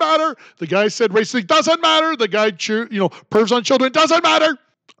doesn't matter. The guy said racism doesn't matter. The guy, pervs on children doesn't matter.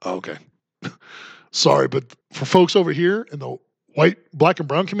 Okay. Sorry, but for folks over here in the white, black, and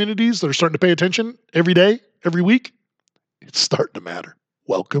brown communities that are starting to pay attention every day, every week, it's starting to matter.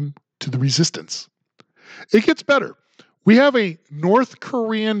 Welcome to the resistance. It gets better. We have a North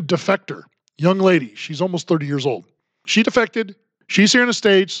Korean defector, young lady. She's almost 30 years old. She defected. She's here in the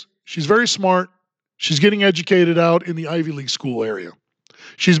States. She's very smart. She's getting educated out in the Ivy League school area.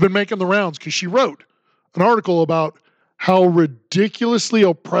 She's been making the rounds because she wrote an article about how ridiculously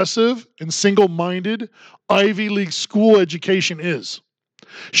oppressive and single-minded Ivy League school education is.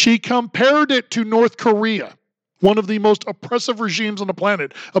 She compared it to North Korea, one of the most oppressive regimes on the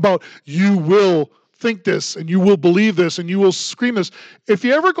planet, about you will think this and you will believe this and you will scream this. If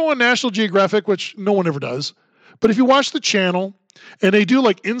you ever go on National Geographic, which no one ever does, but if you watch the channel and they do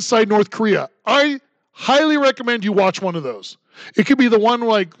like Inside North Korea, I highly recommend you watch one of those. It could be the one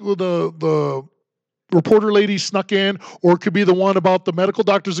like the reporter lady snuck in, or it could be the one about the medical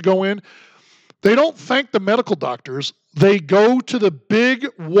doctors that go in. They don't thank the medical doctors. They go to the big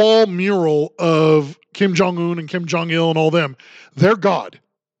wall mural of Kim Jong-un and Kim Jong-il and all them. They're God.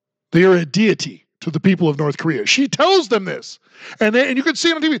 They are a deity. to the people of North Korea. She tells them this. And you can see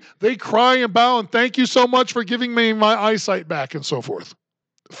it on TV. They cry and bow and thank you so much for giving me my eyesight back and so forth.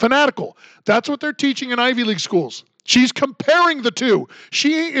 Fanatical. That's what they're teaching in Ivy League schools. She's comparing the two.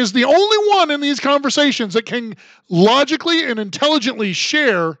 She is the only one in these conversations that can logically and intelligently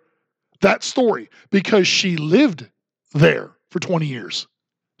share that story because she lived there for 20 years,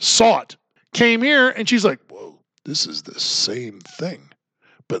 saw it, came here, and she's like, whoa, this is the same thing.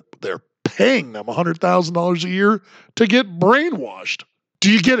 But they're paying them $100,000 a year to get brainwashed.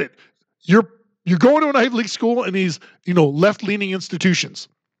 Do you get it? You're going to an Ivy League school and these, left-leaning institutions,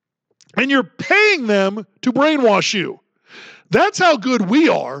 and you're paying them to brainwash you. That's how good we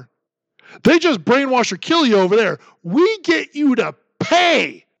are. They just brainwash or kill you over there. We get you to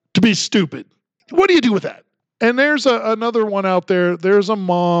pay to be stupid. What do you do with that? And there's another one out there. There's a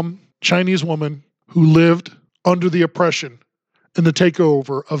mom, Chinese woman, who lived under the oppression and the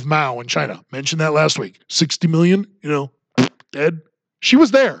takeover of Mao in China. Mentioned that last week. 60 million, dead. She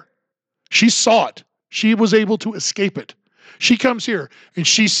was there. She saw it. She was able to escape it. She comes here and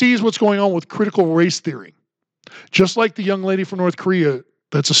she sees what's going on with critical race theory. Just like the young lady from North Korea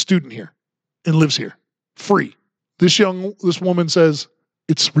that's a student here and lives here, free. This woman says,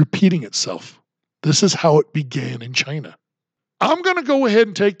 it's repeating itself. This is how it began in China. I'm going to go ahead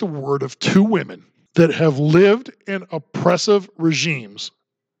and take the word of two women that have lived in oppressive regimes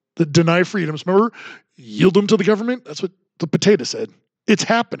that deny freedoms. Remember, yield them to the government? That's what the potato said. It's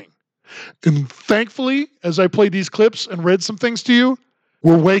happening. And thankfully, as I played these clips and read some things to you,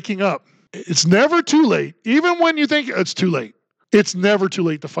 we're waking up. It's never too late. Even when you think it's too late, it's never too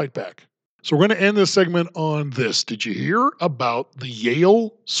late to fight back. So we're going to end this segment on this. Did you hear about the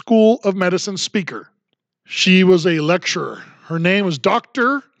Yale School of Medicine speaker? She was a lecturer. Her name was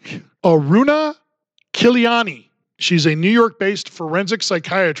Dr. Aruna Kiliani. She's a New York-based forensic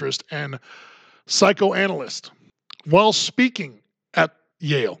psychiatrist and psychoanalyst. While speaking at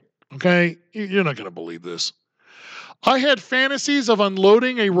Yale, okay, you're not going to believe this. I had fantasies of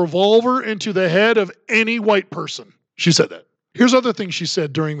unloading a revolver into the head of any white person. She said that. Here's other things she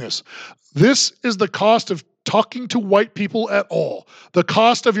said during this. This is the cost of talking to white people at all. The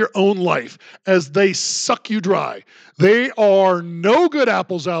cost of your own life as they suck you dry. They are no good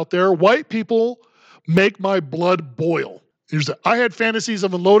apples out there. White people make my blood boil. I had fantasies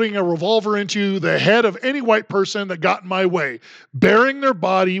of unloading a revolver into the head of any white person that got in my way, burying their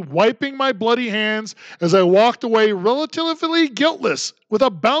body, wiping my bloody hands as I walked away relatively guiltless with a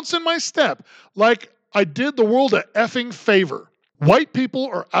bounce in my step, like I did the world a effing favor. White people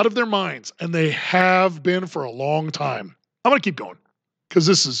are out of their minds, and they have been for a long time. I'm going to keep going because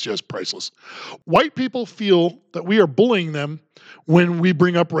this is just priceless. White people feel that we are bullying them when we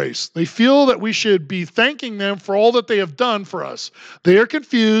bring up race. They feel that we should be thanking them for all that they have done for us. They are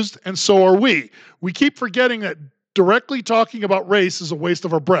confused, and so are we. We keep forgetting that directly talking about race is a waste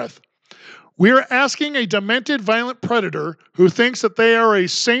of our breath. We are asking a demented, violent predator who thinks that they are a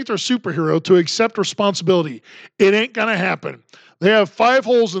saint or superhero to accept responsibility. It ain't going to happen. They have 5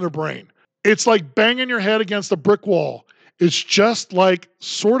 holes in their brain. It's like banging your head against a brick wall. It's just like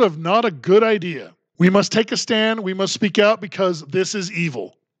sort of not a good idea. We must take a stand. We must speak out because this is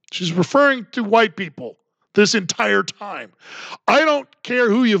evil. She's referring to white people this entire time. I don't care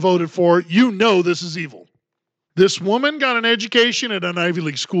who you voted for. You know this is evil. This woman got an education at an Ivy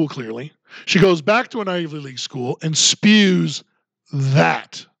League school, clearly. She goes back to an Ivy League school and spews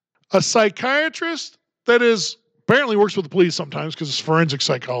that. A psychiatrist that is apparently works with the police sometimes because it's a forensic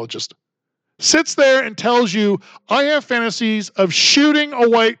psychologist, sits there and tells you, I have fantasies of shooting a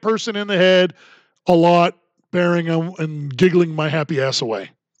white person in the head a lot, burying them and giggling my happy ass away.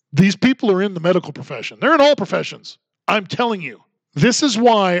 These people are in the medical profession. They're in all professions. I'm telling you, this is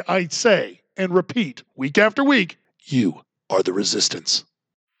why I say and repeat week after week, you are the resistance.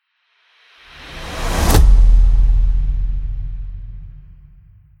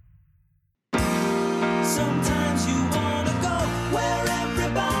 Sometimes you want to go where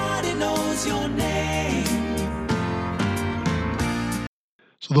everybody knows your name.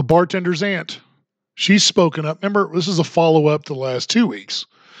 So the bartender's aunt, she's spoken up. Remember, this is a follow-up to the last 2 weeks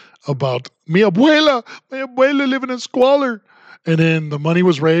about mi abuela living in squalor. And then the money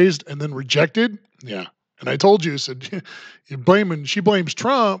was raised and then rejected. Yeah. And I told you, I said, she blames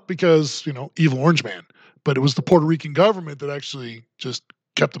Trump because, evil orange man. But it was the Puerto Rican government that actually just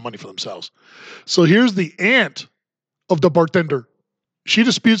kept the money for themselves. So here's the aunt of the bartender. She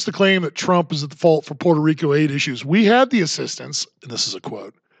disputes the claim that Trump is at the fault for Puerto Rico aid issues. We had the assistance, and this is a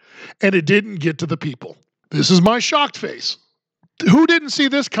quote, and it didn't get to the people. This is my shocked face. Who didn't see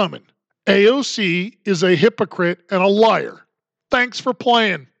this coming? AOC is a hypocrite and a liar. Thanks for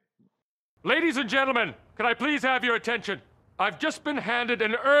playing. Ladies and gentlemen, can I please have your attention? I've just been handed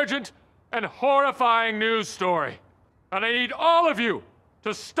an urgent and horrifying news story. And I need all of you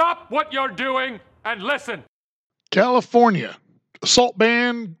to stop what you're doing and listen. California, assault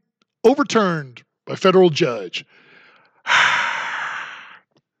ban overturned by federal judge. The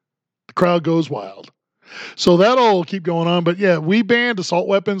crowd goes wild. So that'll keep going on. But yeah, we banned assault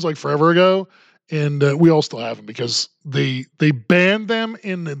weapons like forever ago. And we all still have them because they banned them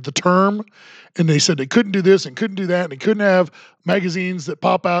in the term, and they said they couldn't do this and couldn't do that, and they couldn't have magazines that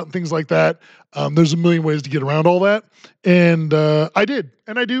pop out and things like that. There's a million ways to get around all that, and I did,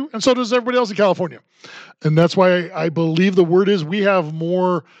 and I do, and so does everybody else in California. And that's why I believe the word is we have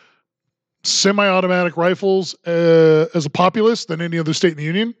more semi-automatic rifles as a populace than any other state in the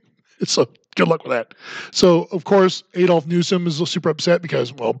union. So good luck with that. So, of course, Adolf Newsom is super upset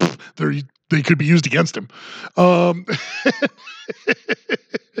because, well, they could be used against him. So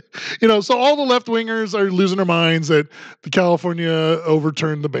all the left-wingers are losing their minds that the California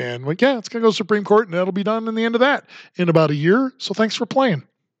overturned the ban. Like, yeah, it's going to go to Supreme Court, and that'll be done in the end of that in about a year. So thanks for playing.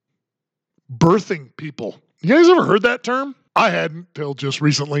 Birthing people. You guys ever heard that term? I hadn't till just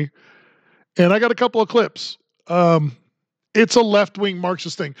recently. And I got a couple of clips. It's a left-wing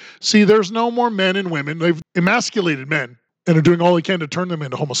Marxist thing. See, there's no more men and women. They've emasculated men and are doing all they can to turn them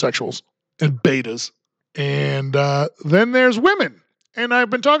into homosexuals and betas. And then there's women. And I've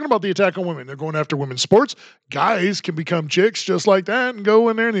been talking about the attack on women. They're going after women's sports. Guys can become chicks just like that and go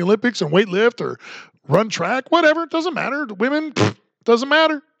in there in the Olympics and weightlift or run track, whatever. It doesn't matter. Women, doesn't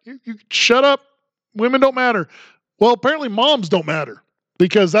matter. You shut up. Women don't matter. Well, apparently moms don't matter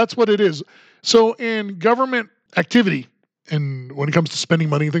because that's what it is. So in government activity, and when it comes to spending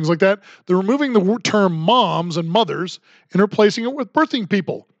money and things like that, they're removing the term moms and mothers and replacing it with birthing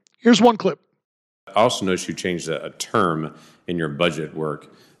people. Here's one clip. I also noticed you changed a term in your budget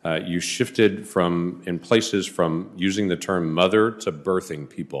work. You shifted from using the term mother to birthing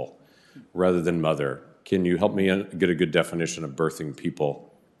people rather than mother. Can you help me get a good definition of birthing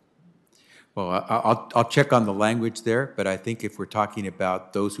people? Well, I'll check on the language there, but I think if we're talking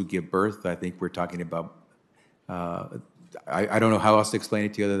about those who give birth, I think we're talking about, I don't know how else to explain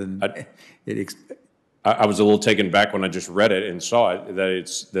it to you other than I was a little taken back when I just read it and saw it,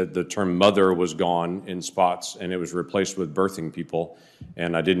 that the term mother was gone in spots and it was replaced with birthing people.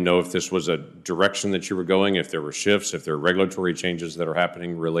 And I didn't know if this was a direction that you were going, if there were shifts, if there are regulatory changes that are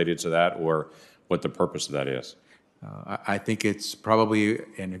happening related to that, or what the purpose of that is. I think it's probably,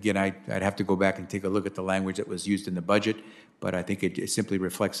 and again, I'd have to go back and take a look at the language that was used in the budget, but I think it simply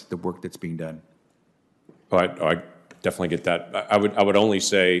reflects the work that's being done. I definitely get that. I would only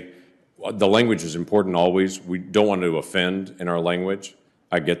say the language is important always. We don't want to offend in our language.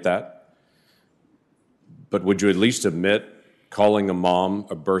 I get that. But would you at least admit calling a mom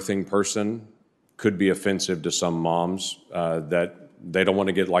a birthing person could be offensive to some moms, that they don't want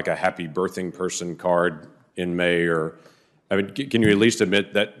to get like a happy birthing person card in May, or, I mean, can you at least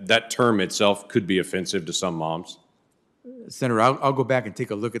admit that that term itself could be offensive to some moms? Senator, I'll go back and take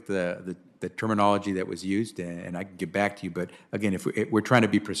a look at the terminology that was used, and I can get back to you. But again, if we're trying to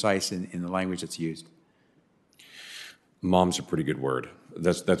be precise in the language that's used. Mom's a pretty good word.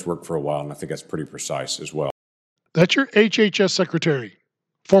 That's worked for a while, and I think that's pretty precise as well. That's your HHS secretary,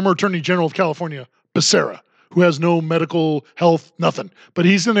 former Attorney General of California, Becerra, who has no medical health, nothing. But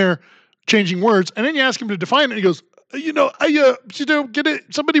he's in there changing words, and then you ask him to define it, and he goes, get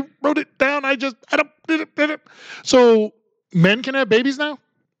it. Somebody wrote it down. I don't did it. So men can have babies now?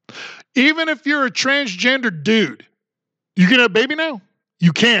 Even if you're a transgender dude, you can have a baby now?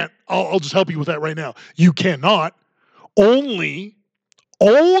 You can't. I'll just help you with that right now. You cannot. Only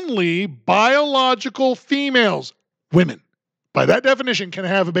biological females, women, by that definition, can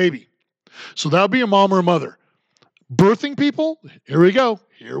have a baby. So that would be a mom or a mother. Birthing people, here we go.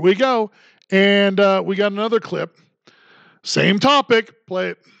 And we got another clip. Same topic. Play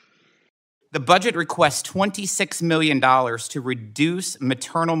it. The budget requests $26 million to reduce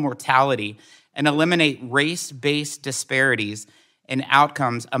maternal mortality and eliminate race-based disparities in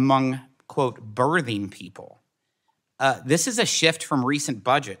outcomes among, quote, birthing people. This is a shift from recent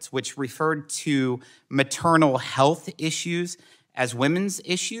budgets, which referred to maternal health issues as women's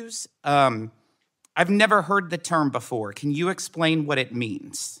issues. I've never heard the term before. Can you explain what it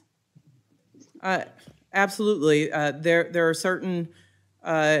means? Absolutely. There are certain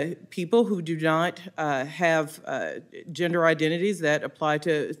people who do not have gender identities that apply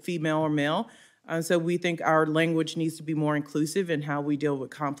to female or male. So we think our language needs to be more inclusive in how we deal with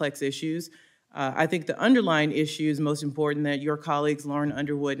complex issues. I think the underlying issue is most important that your colleagues, Lauren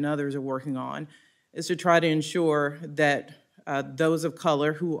Underwood and others, are working on, is to try to ensure that those of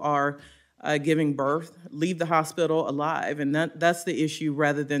color who are giving birth leave the hospital alive. And that's the issue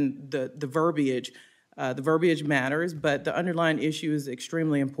rather than the verbiage. The verbiage matters, but the underlying issue is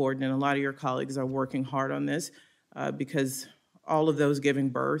extremely important, and a lot of your colleagues are working hard on this because all of those giving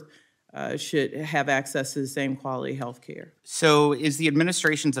birth should have access to the same quality health care. So is the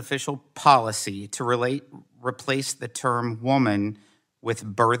administration's official policy to replace the term woman with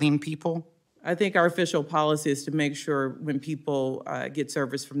birthing people? I think our official policy is to make sure when people get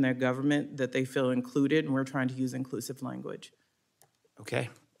service from their government that they feel included, and we're trying to use inclusive language. Okay,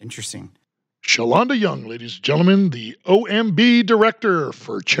 interesting. Shalonda Young, ladies and gentlemen, the OMB director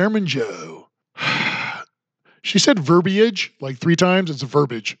for Chairman Joe. She said verbiage like 3 times. It's a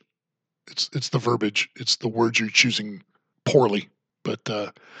verbiage. It's the verbiage. It's the words you're choosing poorly. But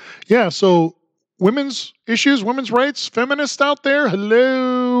yeah, so women's issues, women's rights, feminists out there,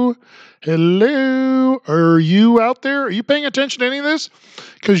 hello. Are you out there? Are you paying attention to any of this?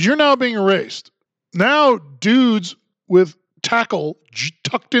 Because you're now being erased. Now dudes with tackle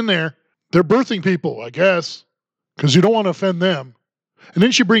tucked in there, they're birthing people, I guess, because you don't want to offend them. And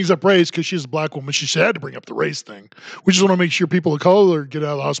then she brings up race because she's a black woman. She had to bring up the race thing. We just want to make sure people of color get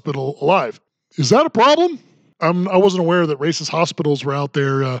out of the hospital alive. Is that a problem? I wasn't aware that racist hospitals were out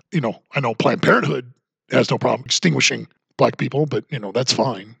there. I know Planned Parenthood has no problem extinguishing black people, but, that's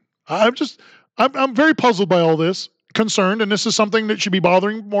fine. I'm very puzzled by all this, concerned, and this is something that should be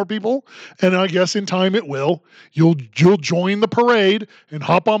bothering more people. And I guess in time it will. You'll join the parade and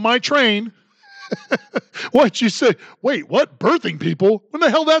hop on my train. What you say? Wait, what? Birthing people? When the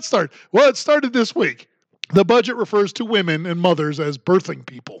hell did that start? Well, it started this week. The budget refers to women and mothers as birthing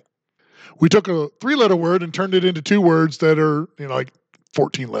people. We took a 3-letter word and turned it into 2 words that are, like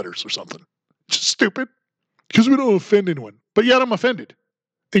 14 letters or something. Just stupid. Because we don't offend anyone. But yet I'm offended.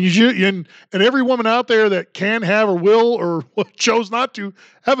 And every woman out there that can have or will or chose not to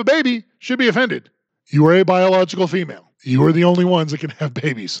have a baby should be offended. You are a biological female. You are the only ones that can have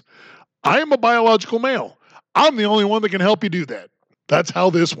babies. I am a biological male. I'm the only one that can help you do that. That's how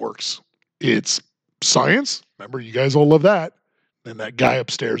this works. It's science. Remember, you guys all love that. And that guy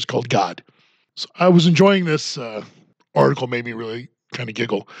upstairs called God. So I was enjoying this article, made me really kind of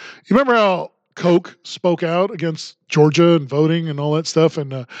giggle. You remember how Coke spoke out against Georgia and voting and all that stuff?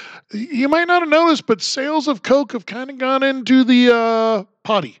 And you might not have noticed, but sales of Coke have kind of gone into the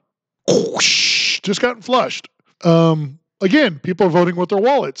potty. Just gotten flushed. Again, people are voting with their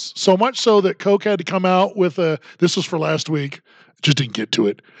wallets. So much so that Coke had to come out with this was for last week, just didn't get to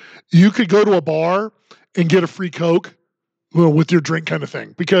it. You could go to a bar and get a free Coke with your drink kind of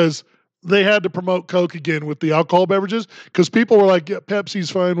thing, because they had to promote Coke again with the alcohol beverages, because people were like, yeah, Pepsi's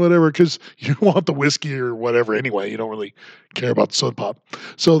fine, whatever, because you want the whiskey or whatever anyway. You don't really care about the soda pop.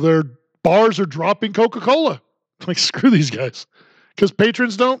 So their bars are dropping Coca-Cola. Like, screw these guys, because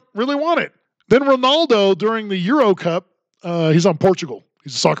patrons don't really want it. Then Ronaldo, during the Euro Cup, he's on Portugal.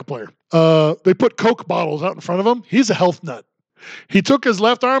 He's a soccer player. They put Coke bottles out in front of him. He's a health nut. He took his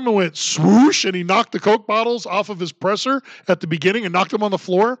left arm and went swoosh, and he knocked the Coke bottles off of his presser at the beginning and knocked them on the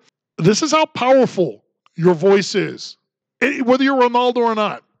floor. This is how powerful your voice is. Whether you're Ronaldo or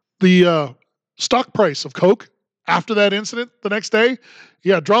not. The stock price of Coke after that incident the next day,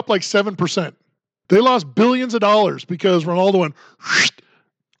 dropped like 7%. They lost billions of dollars because Ronaldo went,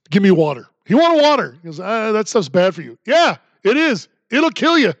 give me water. He wanted water. He goes, that stuff's bad for you. Yeah, it is. It'll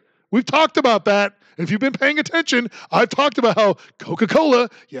kill you. We've talked about that. If you've been paying attention, I've talked about how Coca-Cola,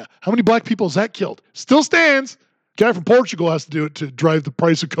 how many black people has that killed? Still stands. Guy from Portugal has to do it to drive the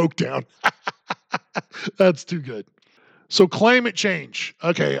price of Coke down. That's too good. So climate change.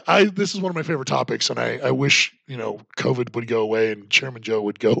 Okay, this is one of my favorite topics, and I wish, COVID would go away and Chairman Joe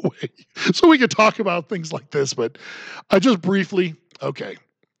would go away so we could talk about things like this. But I just briefly, okay.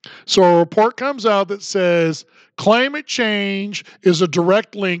 So a report comes out that says climate change is a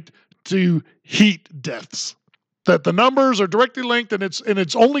direct link to heat deaths. That the numbers are directly linked, and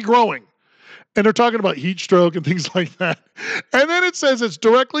it's only growing. And they're talking about heat stroke and things like that. And then it says it's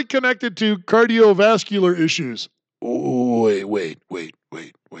directly connected to cardiovascular issues. Oh, wait.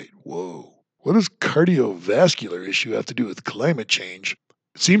 Whoa. What does cardiovascular issue have to do with climate change?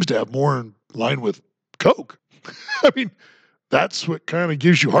 It seems to have more in line with Coke. I mean, that's what kind of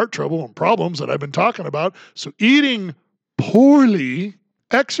gives you heart trouble and problems that I've been talking about. So eating poorly,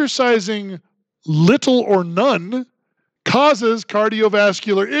 exercising little or none, causes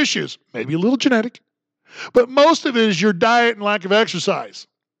cardiovascular issues. Maybe a little genetic, but most of it is your diet and lack of exercise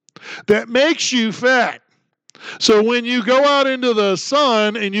that makes you fat. So when you go out into the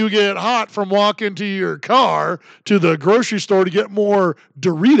sun and you get hot from walking to your car to the grocery store to get more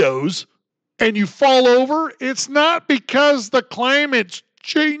Doritos and you fall over, it's not because the climate's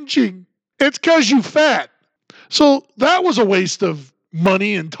changing. It's because you fat. So that was a waste of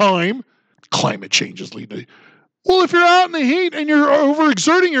money and time. Climate change is leading to... Well, if you're out in the heat and you're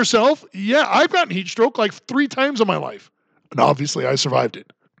overexerting yourself, yeah, I've gotten heat stroke like 3 times in my life. And obviously I survived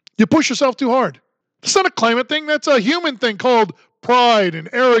it. You push yourself too hard. It's not a climate thing. That's a human thing called pride and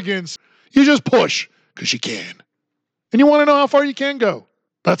arrogance. You just push because you can. And you want to know how far you can go.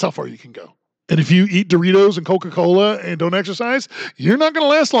 That's how far you can go. And if you eat Doritos and Coca-Cola and don't exercise, you're not going to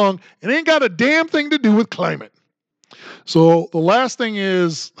last long. It ain't got a damn thing to do with climate. So the last thing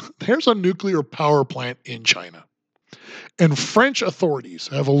is, there's a nuclear power plant in China. And French authorities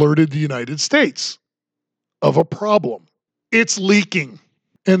have alerted the United States of a problem. It's leaking.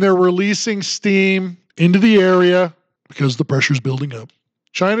 And they're releasing steam into the area because the pressure's building up.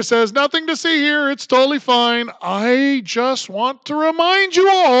 China says, nothing to see here. It's totally fine. I just want to remind you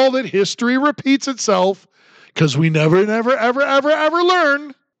all that history repeats itself because we never, ever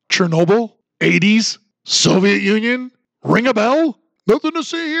learn. Chernobyl, 80s, Soviet Union, ring a bell? Nothing to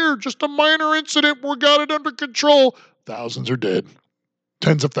see here. Just a minor incident. We got it under control. Thousands are dead.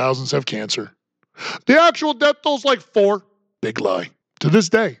 Tens of thousands have cancer. The actual death toll's like 4. Big lie. To this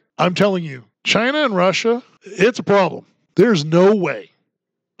day, I'm telling you, China and Russia, it's a problem. There's no way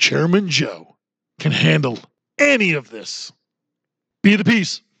Chairman Joe can handle any of this. Be the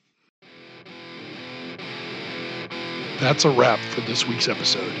peace. That's a wrap for this week's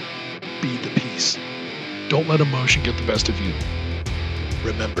episode. Be the peace. Don't let emotion get the best of you.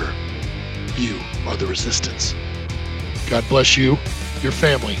 Remember, you are the resistance. God bless you, your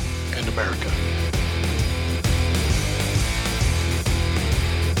family, and America.